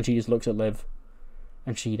 And she just looks at Liv.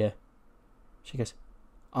 And she goes,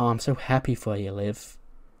 oh, I'm so happy for you, Liv.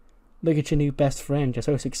 Look at your new best friend. You're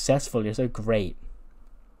so successful. You're so great.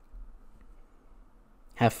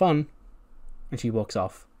 Have fun. And she walks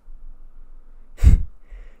off.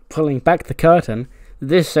 Pulling back the curtain,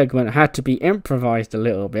 this segment had to be improvised a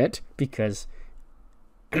little bit because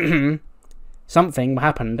something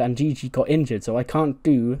happened and Gigi got injured, so I can't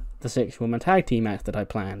do the 6-woman tag team match that I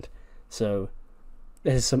planned. So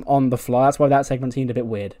there's some on the fly. That's why that segment seemed a bit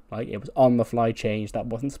weird. Like, it was on the fly change. That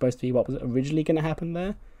wasn't supposed to be what was originally going to happen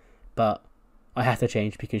there, but I had to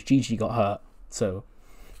change because Gigi got hurt. So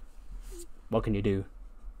what can you do?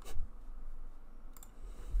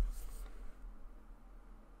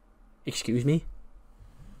 Excuse me?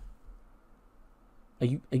 Are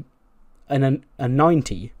you a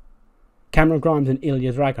 90? Cameron Grimes and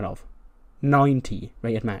Ilja Dragunov. 90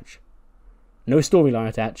 rated match. No storyline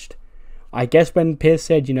attached. I guess when Pierce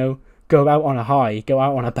said, you know, go out on a high, go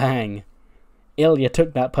out on a bang, Ilja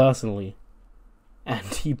took that personally. And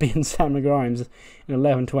he bins Cameron Grimes in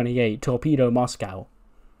 11:28, Torpedo Moscow.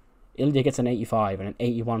 Ilja gets an 85 and an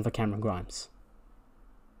 81 for Cameron Grimes.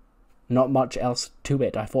 Not much else to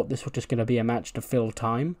it. I thought this was just going to be a match to fill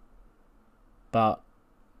time. But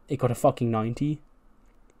it got a fucking 90.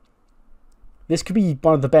 This could be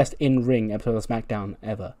one of the best in-ring episodes of SmackDown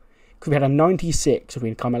ever. We had a 96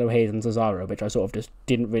 between Carmelo Hayes and Cesaro, which I sort of just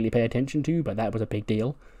didn't really pay attention to, but that was a big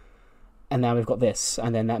deal. And now we've got this,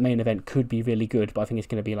 and then that main event could be really good, but I think it's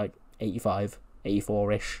going to be like 85,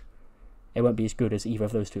 84-ish. It won't be as good as either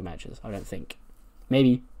of those two matches, I don't think.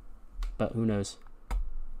 Maybe, but who knows.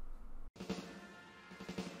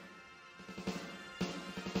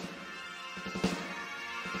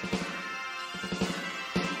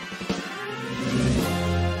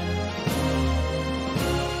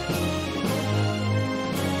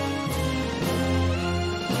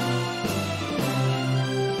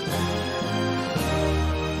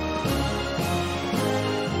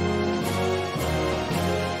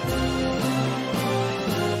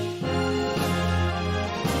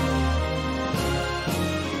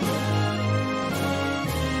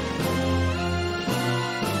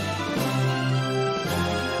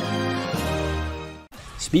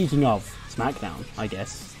 Speaking of SmackDown, I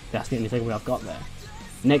guess, that's the only thing I've got there.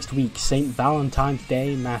 Next week, St. Valentine's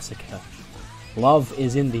Day Massacre. Love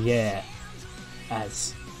is in the air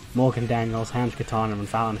as Morgan Daniels, Hans Katana and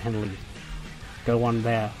Fallon Henley go on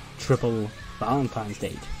their triple Valentine's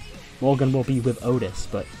date. Morgan will be with Otis,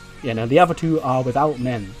 but, you know, the other two are without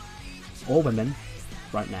men or women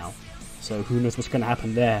right now. So who knows what's going to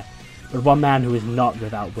happen there. But one man who is not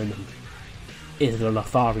without women is the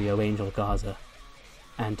Lothario Angel Gaza,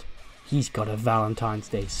 and he's got a Valentine's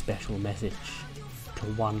Day special message to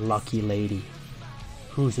one lucky lady.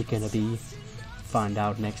 Who's it gonna be? Find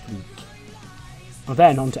out next week. And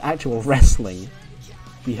then on to actual wrestling.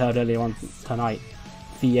 We heard earlier on tonight,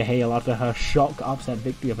 Thea Hale, after her shock upset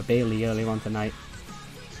victory over Bayley earlier on tonight,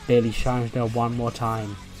 Bayley challenged her one more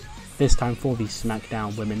time, this time for the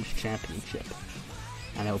SmackDown Women's Championship.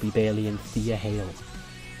 And it will be Bayley and Thea Hale,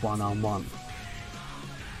 one-on-one.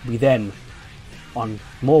 We then, on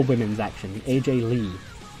more women's action, AJ Lee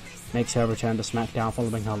makes her return to SmackDown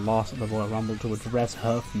following her loss at the Royal Rumble to address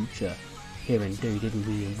her future here in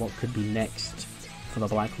WWE and what could be next for the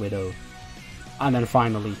Black Widow. And then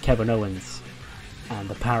finally, Kevin Owens and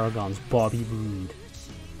the Paragons Bobby Roode,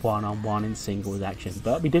 one-on-one in singles action.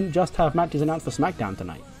 But we didn't just have matches announced for SmackDown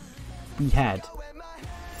tonight. We had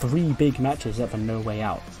 3 big matches up and No Way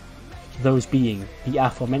Out. Those being the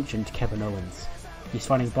aforementioned Kevin Owens. He's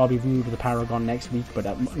fighting Bobby Roode with the Paragon next week, but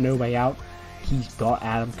at No Way Out, he's got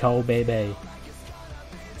Adam Cole, baby.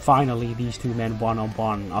 Finally, these two men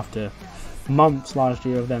one-on-one after months last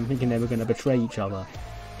year of them thinking they were going to betray each other.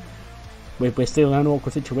 We're still in an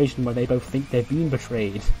awkward situation where they both think they've been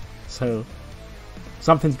betrayed. So,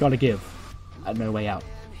 something's got to give at No Way Out.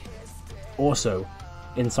 Also,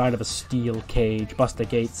 inside of a steel cage, Buster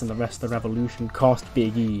Gates and the rest of the Revolution cost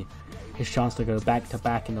Big E his chance to go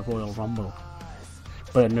back-to-back in the Royal Rumble.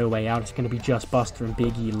 But at No Way Out, it's going to be just Buster and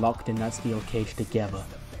Big E locked in that steel cage together.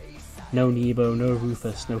 No Nebo, no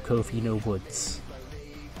Rufus, no Kofi, no Woods.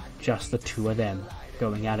 Just the two of them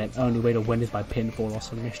going at it. Only way to win is by pinfall or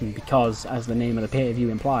submission because, as the name of the pay-per-view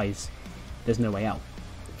implies, there's no way out.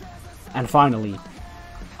 And finally,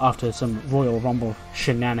 after some Royal Rumble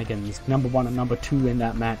shenanigans, number 1 and number 2 in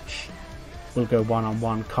that match will go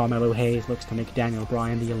one-on-one. Carmelo Hayes looks to make Daniel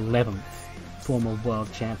Bryan the 11th former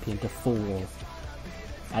world champion to fall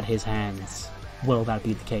at his hands. Will that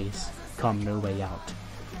be the case come No Way Out?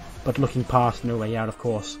 But looking past No Way Out, of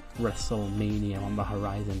course, WrestleMania on the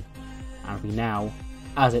horizon. And we now,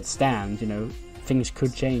 as it stands, things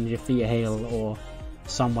could change if Thea Hale or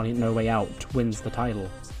someone in No Way Out wins the title.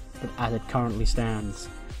 But as it currently stands,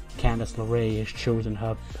 Candice LeRae has chosen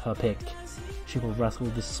her pick. She will wrestle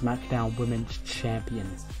the SmackDown Women's Champion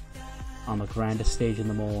on the grandest stage in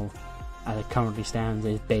them all. As it currently stands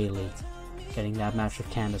is Bayley getting that match with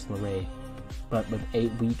Candice LeRae. But with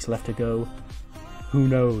 8 weeks left to go, who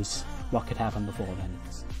knows what could happen before then.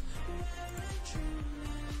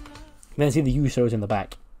 Then see the Usos in the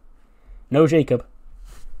back. No Jacob.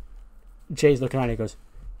 Jay's looking around and he goes,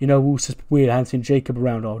 Usos, it's weird, I haven't seen Jacob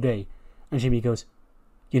around all day. And Jimmy goes,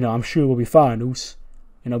 I'm sure we'll be fine, Us.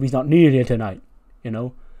 He's not near here tonight.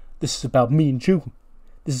 This is about me and you.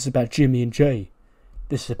 This is about Jimmy and Jay.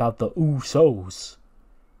 This is about the Usos.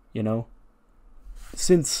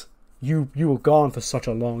 Since you were gone for such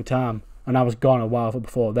a long time, and I was gone a while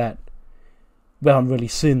before that, well, I'm really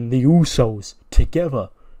seeing the Usos together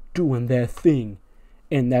doing their thing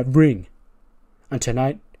in that ring. And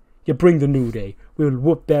tonight, you bring the New Day. We'll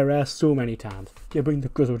whoop their ass so many times. You bring the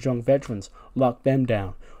Grizzled Young Veterans, lock them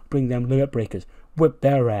down. Bring them Limit Breakers, whip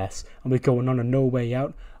their ass. And we're going on a No Way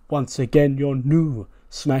Out. Once again, your new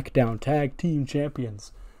SmackDown Tag Team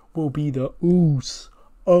Champions will be the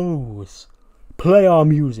Usos. Play our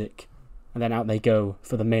music. And then out they go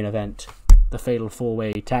for the main event. The Fatal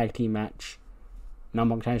 4-Way Tag Team match.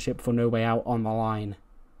 Number 1 championship for No Way Out on the line.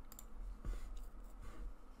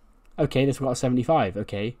 Okay, this got a 75.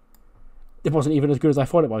 Okay. It wasn't even as good as I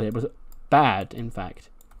thought it was. It was bad, in fact.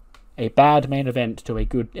 A bad main event to a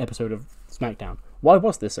good episode of SmackDown. Why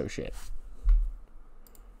was this so shit?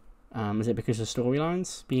 Is it because of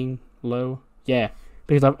storylines being low? Yeah,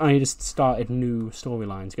 because I've only just started new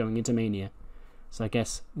storylines going into Mania. So I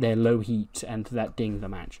guess they're low heat and that dinged the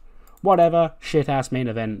match. Whatever, shit-ass main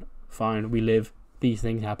event. Fine, we live. These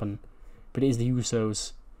things happen. But it is the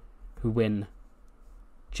Usos who win.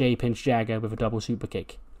 Jay pinched Jagger with a double super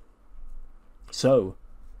kick. So,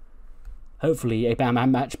 hopefully a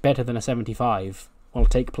Batman match better than a 75 will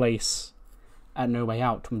take place at No Way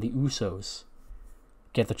Out when the Usos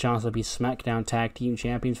get the chance to be SmackDown Tag Team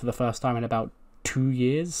Champions for the first time in about 2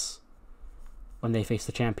 years, when they face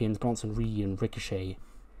the champions Bronson Reed and Ricochet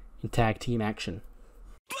in tag team action.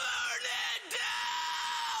 Burn it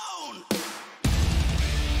down!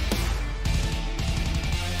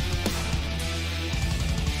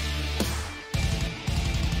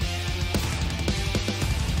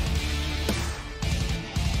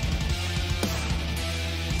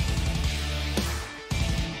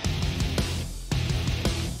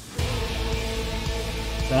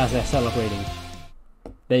 But as they're celebrating,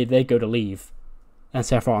 they go to leave, and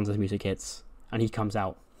Seth Rollins' music hits, and he comes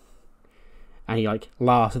out. And he, like,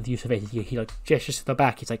 laughs at the use of it. He like, gestures to the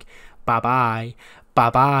back. He's like, bye-bye.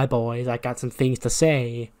 Bye-bye, boys. I got some things to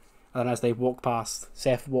say. And then as they walk past,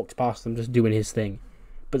 Seth walks past them just doing his thing.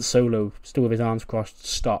 But Solo, still with his arms crossed,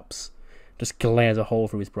 stops. Just glares a hole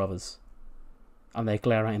through his brothers. And they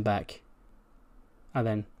glare at him back. And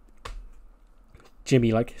then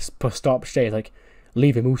Jimmy, like, stops Jay, like,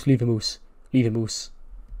 leave him, Moose, leave him, Moose. Leave him, Moose.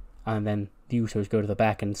 And then the Usos go to the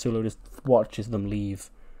back and Solo just watches them leave.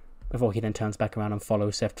 Before he then turns back around and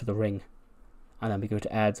follows Seth to the ring. And then we go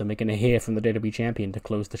to ads and we're going to hear from the WWE Champion to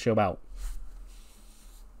close the show out.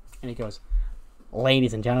 And he goes,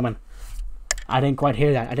 ladies and gentlemen, I didn't quite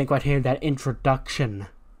hear that. I didn't quite hear that introduction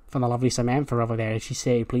from the lovely Samantha over there. She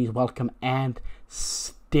said, please welcome and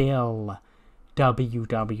still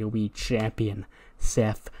WWE Champion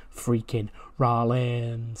Seth freaking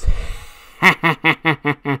Rollins.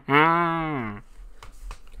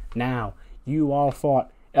 Now, you all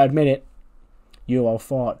fought, admit it, you all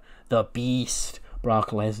fought the Beast,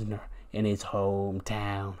 Brock Lesnar, in his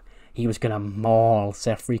hometown. He was going to maul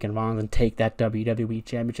Seth freaking Rollins and take that WWE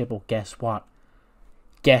Championship. Well, guess what?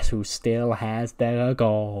 Guess who still has the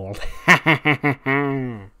gold?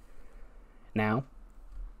 Now,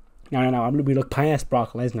 we look past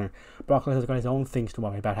Brock Lesnar. Brock Lesnar's got his own things to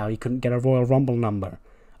worry about, how he couldn't get a Royal Rumble number.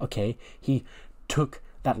 Okay, he took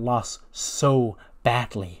that loss so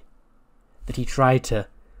badly that he tried to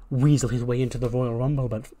weasel his way into the Royal Rumble,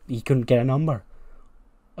 but he couldn't get a number.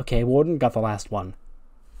 Okay, Warden got the last one.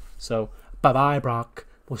 So, bye-bye, Brock.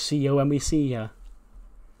 We'll see you when we see you.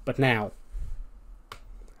 But now,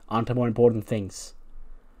 on to more important things.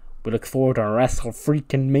 We look forward to Wrestle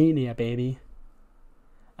Freaking Mania, baby.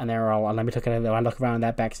 And there are, let me look at it, I look around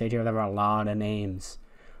that backstage here, there are a lot of names.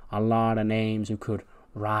 A lot of names who could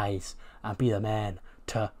rise and be the man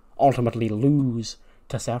to ultimately lose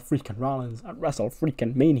to Seth freaking Rollins at Wrestle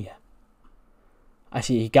Freaking Mania. I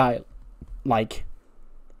see a guy like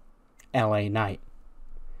LA Knight.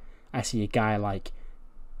 I see a guy like,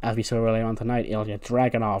 as we saw earlier on tonight, Ilja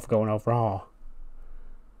Dragunov going over Raw.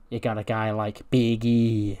 You got a guy like Big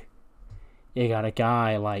E. You got a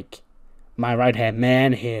guy like my right-hand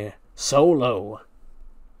man here, Solo.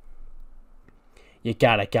 You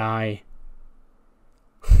got a guy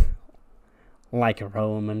like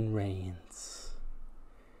Roman Reigns.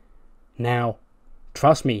 Now,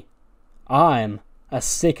 trust me, I'm as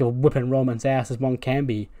sick of whipping Roman's ass as one can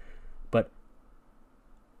be, but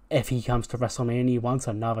if he comes to WrestleMania and he wants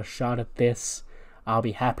another shot at this, I'll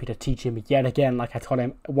be happy to teach him yet again like I taught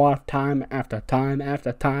him time after time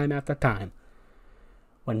after time after time.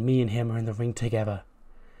 When me and him are in the ring together,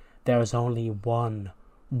 there is only one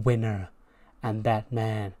winner, and that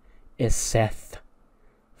man is Seth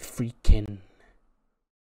freaking.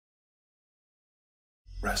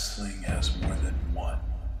 Wrestling has more than one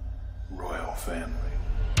royal family.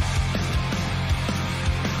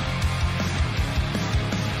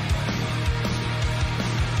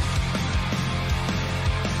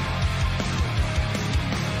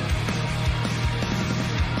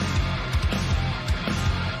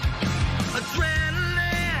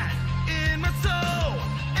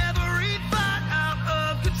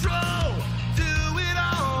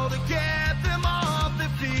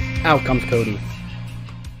 Out comes Cody.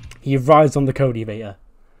 He rides on the Cody Vader.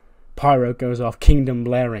 Pyro goes off, Kingdom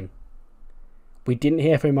blaring. We didn't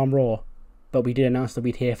hear from him on Raw, but we did announce that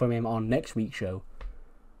we'd hear from him on next week's show.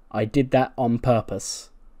 I did that on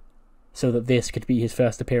purpose, so that this could be his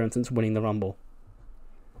first appearance since winning the Rumble.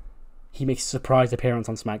 He makes a surprise appearance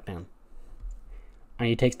on SmackDown. And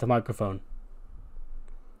he takes the microphone.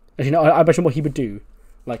 As you know, I bet you what he would do.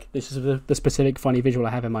 Like, this is the specific funny visual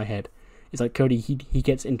I have in my head. It's like Cody, he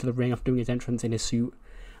gets into the ring after doing his entrance in his suit,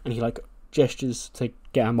 and he, like, gestures to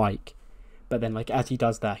get a mic. But then, like, as he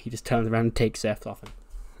does that, he just turns around and takes Seth off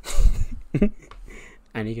him.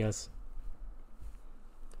 And he goes,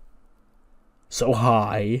 "So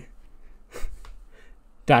hi.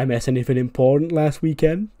 Did I miss anything important last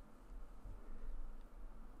weekend?"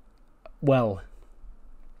 Well,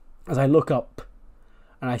 as I look up,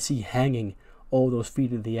 and I see hanging all those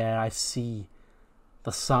feet in the air, I see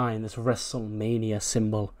the sign, this WrestleMania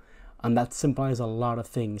symbol, and that symbolizes a lot of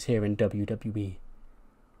things here in WWE.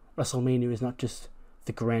 WrestleMania is not just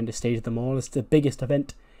the grandest stage of them all, it's the biggest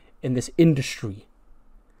event in this industry.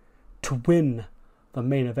 To win the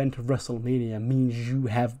main event of WrestleMania means you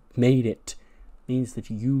have made it, means that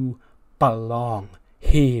you belong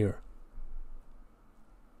here.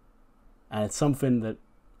 And it's something that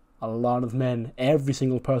a lot of men, every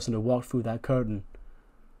single person who walked through that curtain,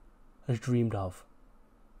 has dreamed of.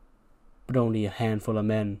 But only a handful of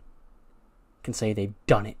men can say they've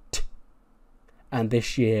done it. And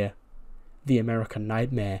this year, the American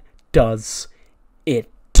Nightmare does it.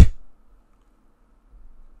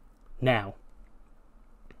 Now,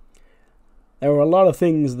 there were a lot of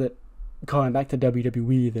things that, going back to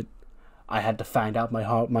WWE, that I had to find out my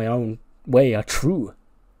own way are true,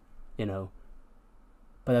 you know.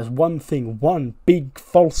 But there's one thing, one big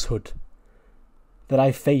falsehood that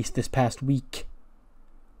I faced this past week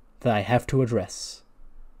that I have to address.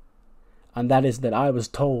 And that is that I was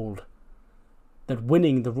told that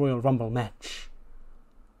winning the Royal Rumble match,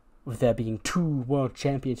 with there being 2 World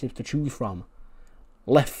Championships to choose from,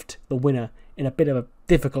 left the winner in a bit of a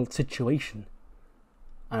difficult situation.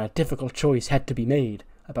 And a difficult choice had to be made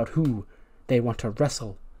about who they want to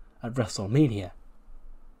wrestle at WrestleMania.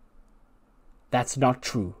 That's not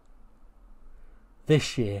true.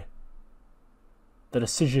 This year, the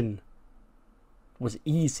decision was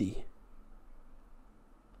easy.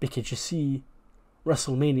 Because you see,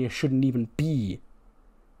 WrestleMania shouldn't even be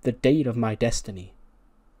the date of my destiny.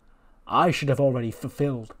 I should have already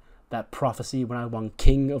fulfilled that prophecy when I won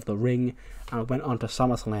King of the Ring and went on to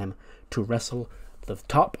SummerSlam to wrestle the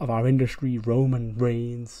top of our industry, Roman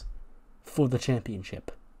Reigns, for the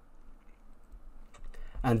championship.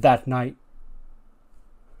 And that night,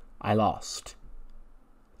 I lost.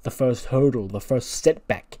 The first hurdle, the first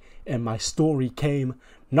setback in my story came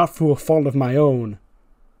not through a fault of my own,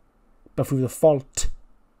 but through the fault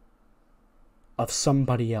of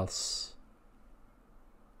somebody else.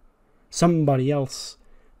 Somebody else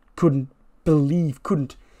couldn't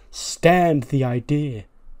stand the idea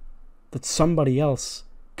that somebody else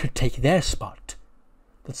could take their spot,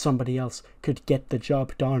 that somebody else could get the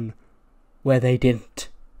job done where they didn't.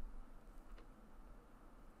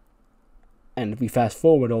 And if we fast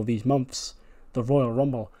forward all these months, the Royal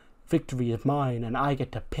Rumble victory is mine, and I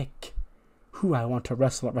get to pick who I want to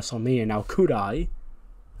wrestle at WrestleMania. Now, could I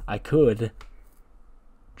could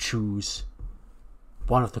choose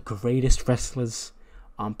one of the greatest wrestlers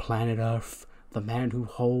on planet Earth, the man who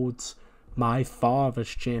holds my father's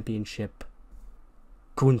championship,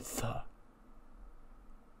 Gunther.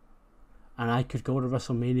 And I could go to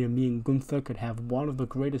WrestleMania, me and Gunther could have one of the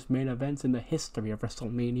greatest main events in the history of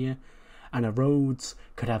WrestleMania, and the Rhodes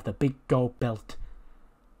could have the big gold belt,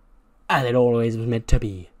 as it always was meant to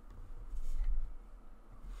be.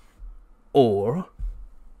 Or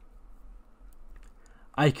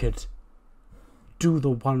I could do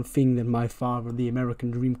the one thing that my father, the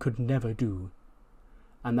American Dream, could never do,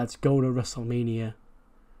 and that's go to WrestleMania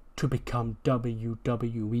to become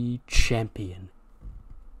WWE Champion.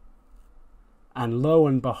 And lo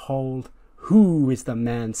and behold, who is the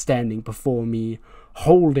man standing before me,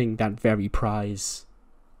 holding that very prize?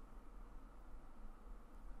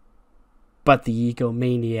 But the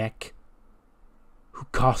egomaniac who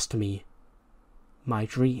cost me my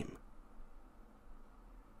dream.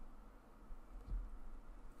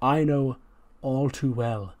 I know all too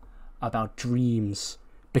well about dreams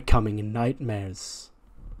becoming nightmares.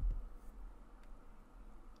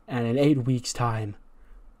 And in 8 weeks' time,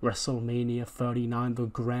 WrestleMania 39, the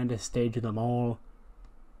grandest stage of them all,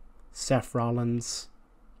 Seth Rollins,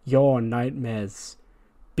 your nightmares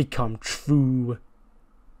become true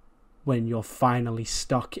when you're finally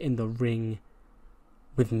stuck in the ring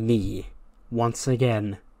with me once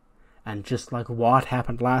again. And just like what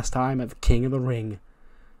happened last time at the King of the Ring,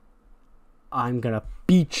 I'm gonna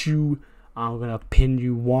beat you, I'm gonna pin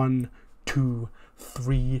you 1, 2,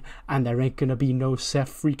 3, and there ain't gonna be no Seth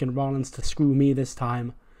freaking Rollins to screw me this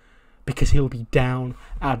time, because he'll be down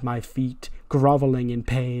at my feet, groveling in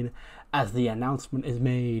pain, as the announcement is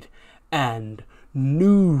made, and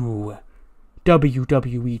new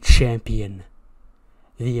WWE Champion,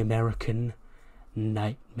 the American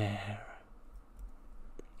Nightmare.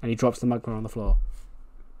 And he drops the microphone on the floor.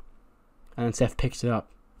 And then Seth picks it up.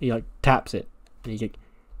 He taps it. And he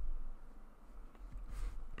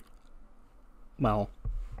well,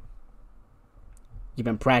 you've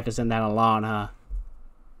been practicing that a lot, huh?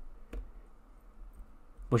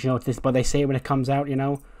 But you know what they say when it comes out, you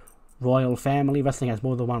know? Royal family. Wrestling has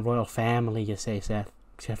more than one royal family, you say, Seth.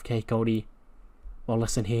 Okay, Cody. Well,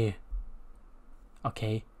 listen here.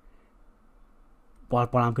 Okay.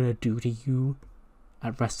 What I'm gonna do to you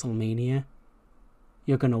at WrestleMania,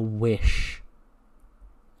 you're gonna wish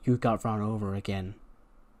you got run over again.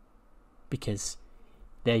 Because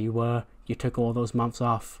there you were, you took all those months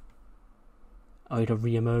off. Oh, to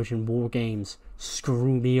re-emerge in War Games.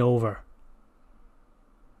 Screw me over.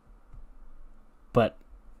 But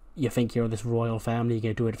you think you're this royal family, you're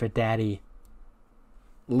gonna do it for daddy.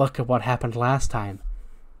 Look at what happened last time.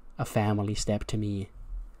 A family stepped to me.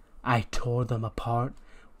 I tore them apart.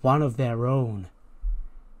 One of their own.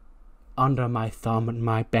 under my thumb and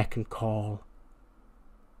my beck and call.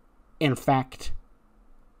 In fact,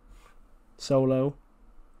 Solo,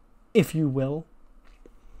 if you will.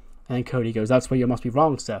 And then Cody goes, that's where you must be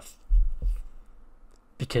wrong, Seth.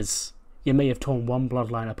 Because you may have torn one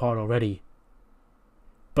bloodline apart already,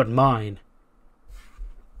 but mine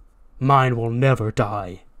will never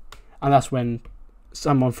die. And that's when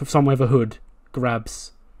someone with a hood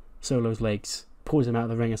grabs Solo's legs, pulls him out of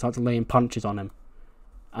the ring and starts laying punches on him.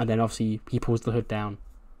 And then obviously he pulls the hood down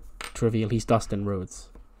to reveal he's Dustin Rhodes.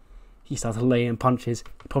 He starts laying punches,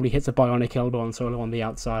 probably hits a bionic elbow on Solo on the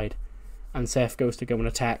outside, and Seth goes to go and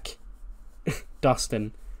attack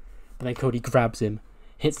Dustin, but then Cody grabs him,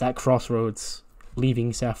 hits that crossroads,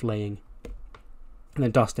 leaving Seth laying. And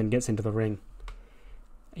then Dustin gets into the ring.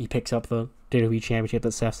 He picks up the WWE Championship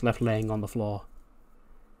that Seth's left laying on the floor,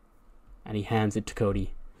 and he hands it to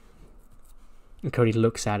Cody. And Cody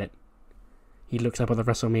looks at it. He looks up at the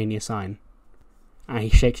WrestleMania sign, and he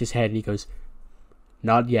shakes his head and he goes,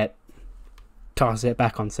 "Not yet." Tosses it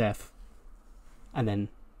back on Seth, and then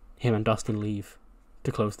him and Dustin leave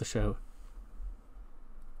to close the show.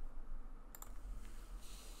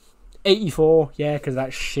 84, yeah, because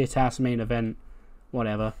that shit-ass main event,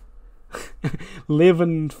 whatever. Liv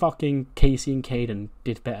and fucking Casey and Caden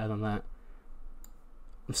did better than that.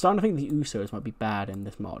 I'm starting to think the Usos might be bad in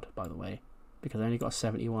this mod, by the way, because I only got a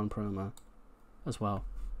 71 promo as well.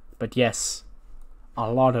 But yes, a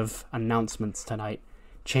lot of announcements tonight,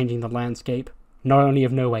 changing the landscape, not only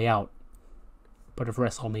of No Way Out, but of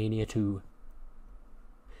WrestleMania 2.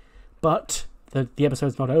 But the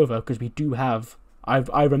episode's not over, because we do have...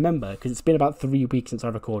 I remember, because it's been about 3 weeks since I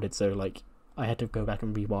recorded, so like I had to go back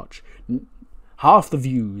and rewatch. Half the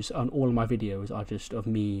views on all of my videos are just of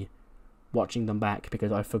me watching them back,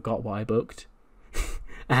 because I forgot what I booked.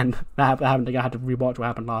 And I had to rewatch what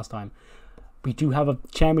happened last time. We do have a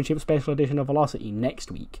Championship Special Edition of Velocity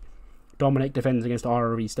next week. Dominic defends against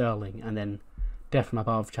RRE Sterling, and then Death from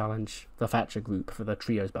Above challenge the Thatcher group for the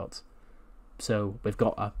Trios belts. So we've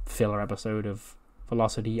got a filler episode of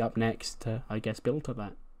Velocity up next to, I guess, build to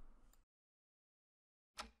that.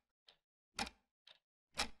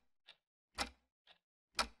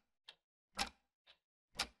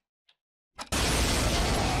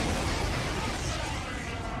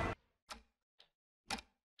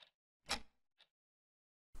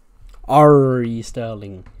 RRE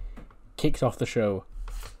Sterling kicks off the show,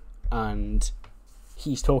 and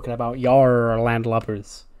he's talking about your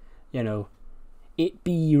landlubbers. You know, it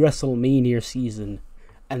be WrestleMania season,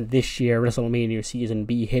 and this year WrestleMania season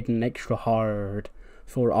be hitting extra hard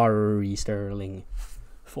for RRE Sterling,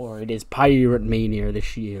 for it is Pirate Mania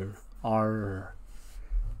this year. Arr.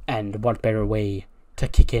 And what better way to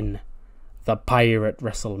kick in the Pirate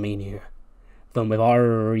WrestleMania than with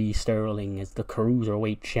RRE Sterling as the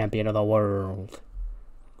Cruiserweight Champion of the world.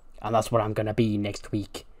 And that's what I'm gonna be next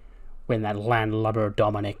week, when that landlubber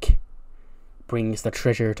Dominic brings the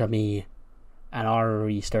treasure to me, and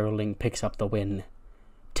RRE Sterling picks up the win,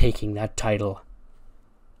 taking that title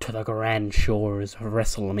to the grand shores of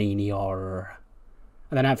WrestleMania.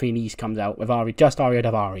 And then Anthony Nese comes out with just Aria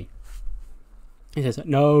Davari. He says,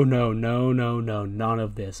 no, none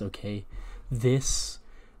of this, okay? This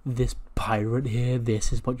pirate here,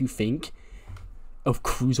 this is what you think of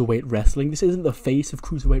Cruiserweight Wrestling. This isn't the face of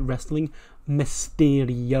Cruiserweight Wrestling.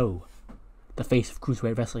 Mysterio, the face of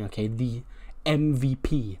Cruiserweight Wrestling, okay? The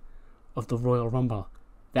MVP of the Royal Rumble.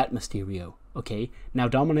 That Mysterio, okay? Now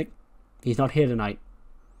Dominic, he's not here tonight.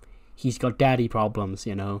 He's got daddy problems,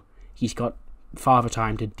 you know? He's got father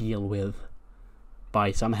time to deal with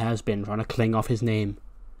by some has-been trying to cling off his name.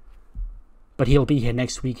 But he'll be here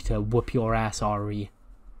next week to whoop your ass, Ari.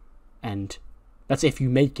 And that's if you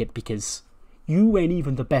make it, because you ain't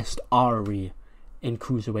even the best Ari in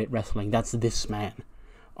Cruiserweight Wrestling. That's this man,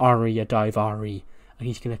 Arya Daivari, and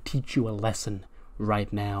he's going to teach you a lesson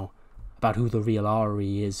right now about who the real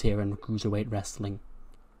Ari is here in Cruiserweight Wrestling.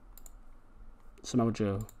 Samoa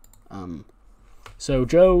Joe. So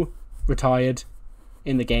Joe retired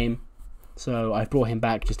in the game, so I brought him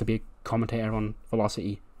back just to be a commentator on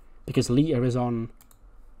Velocity, because Lita is on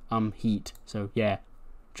Heat. So yeah,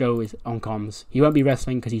 Joe is on comms. He won't be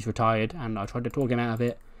wrestling because he's retired, and I tried to talk him out of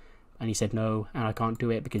it, and he said no, and I can't do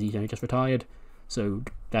it because he's only just retired. So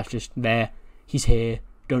that's just there. He's here.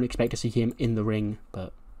 Don't expect to see him in the ring,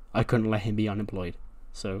 but I couldn't let him be unemployed.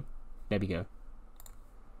 So there we go.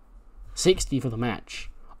 60 for the match.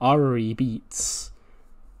 Ari beats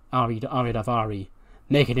Ari Davari,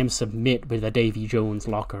 making him submit with the Davy Jones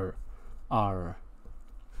locker.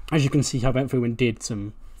 As you can see, I went through and did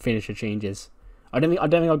some finisher changes. I don't think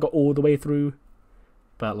I got all the way through,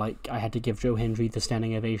 But, like, I had to give Joe Hendry the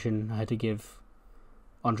standing ovation. I had to give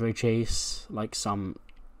Andre Chase, like, some...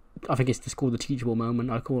 I think it's just called the teachable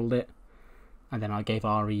moment, I called it. And then I gave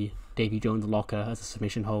Ari Davy Jones locker as a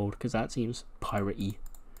submission hold, because that seems pirate-y.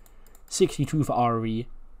 62 for Ari,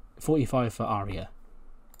 45 for Aria.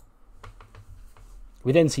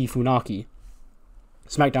 We then see Funaki,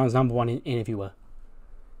 SmackDown's #1 interviewer.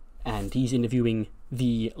 And he's interviewing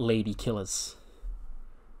the Lady Killers.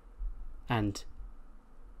 And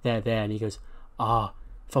they're there, and he goes, for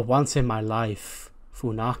once in my life,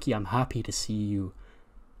 Funaki, I'm happy to see you.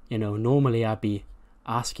 You know, normally I'd be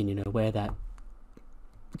asking, you know, where that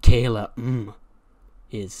Kayla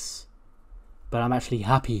is. But I'm actually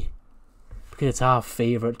happy, because it's our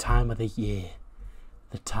favourite time of the year.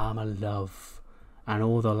 The time of love. And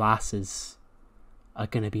all the lasses are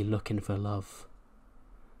going to be looking for love.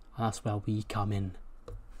 That's where we come in.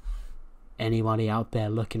 Anybody out there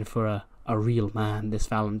looking for a real man this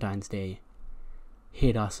Valentine's Day,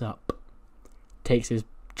 hit us up. Takes his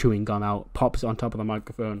chewing gum out, pops it on top of the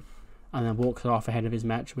microphone, and then walks off ahead of his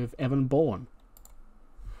match with Evan Bourne,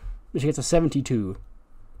 which gets a 72.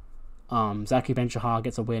 Zachary Ben-Shahar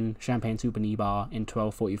gets a win, Champagne Super Knee Bar in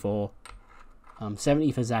 12:44.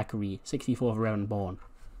 70 for Zachary, 64 for Evan Bourne.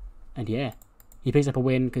 And yeah, he picks up a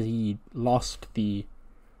win because he lost the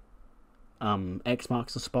X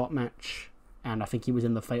Marks the Spot match, and I think he was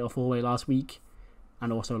in the Fatal 4-Way last week,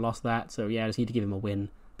 and also lost that. So yeah, I just need to give him a win,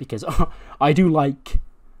 because I do like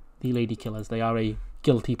the Lady Killers. They are a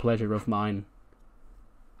guilty pleasure of mine,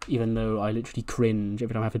 even though I literally cringe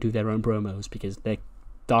every time I have to do their own promos, because their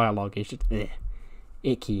dialogue is just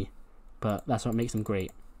icky, but that's what makes them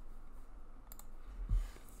great.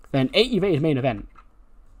 Then AEW's main event,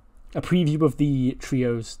 a preview of the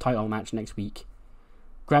Trios title match next week.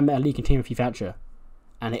 Grand Metalik and Timothy Thatcher,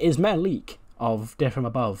 and it is Metalik of Death from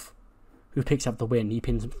Above who picks up the win. He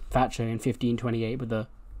pins Thatcher in 15:28 with the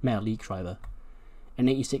Metalik driver, an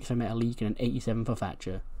 86 for Metalik and an 87 for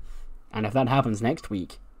Thatcher. And if that happens next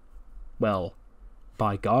week, well,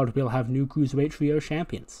 by God, we'll have new Cruiserweight Trio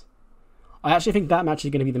champions. I actually think that match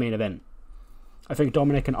is going to be the main event. I think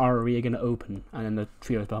Dominic and RRE are going to open, and then the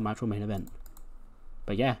Trios belt match will main event.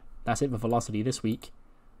 But yeah, that's it for Velocity this week.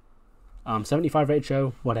 75 rated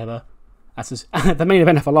show, whatever. That's just, the main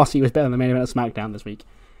event of Velocity was better than the main event of SmackDown this week.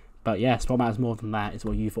 But yeah, what matters more than that is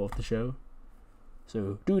what you thought of the show.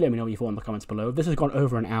 So do let me know what you thought in the comments below. This has gone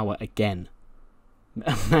over an hour again.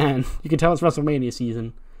 Man, you can tell it's WrestleMania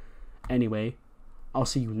season. Anyway, I'll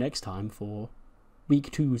see you next time for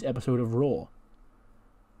Week 2's episode of Raw.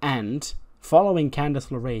 And following Candice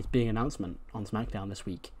LeRae's big announcement on SmackDown this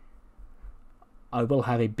week, I will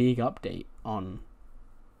have a big update on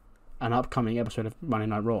an upcoming episode of Monday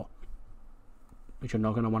Night Raw, which you're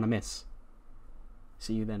not going to want to miss.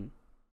 See you then.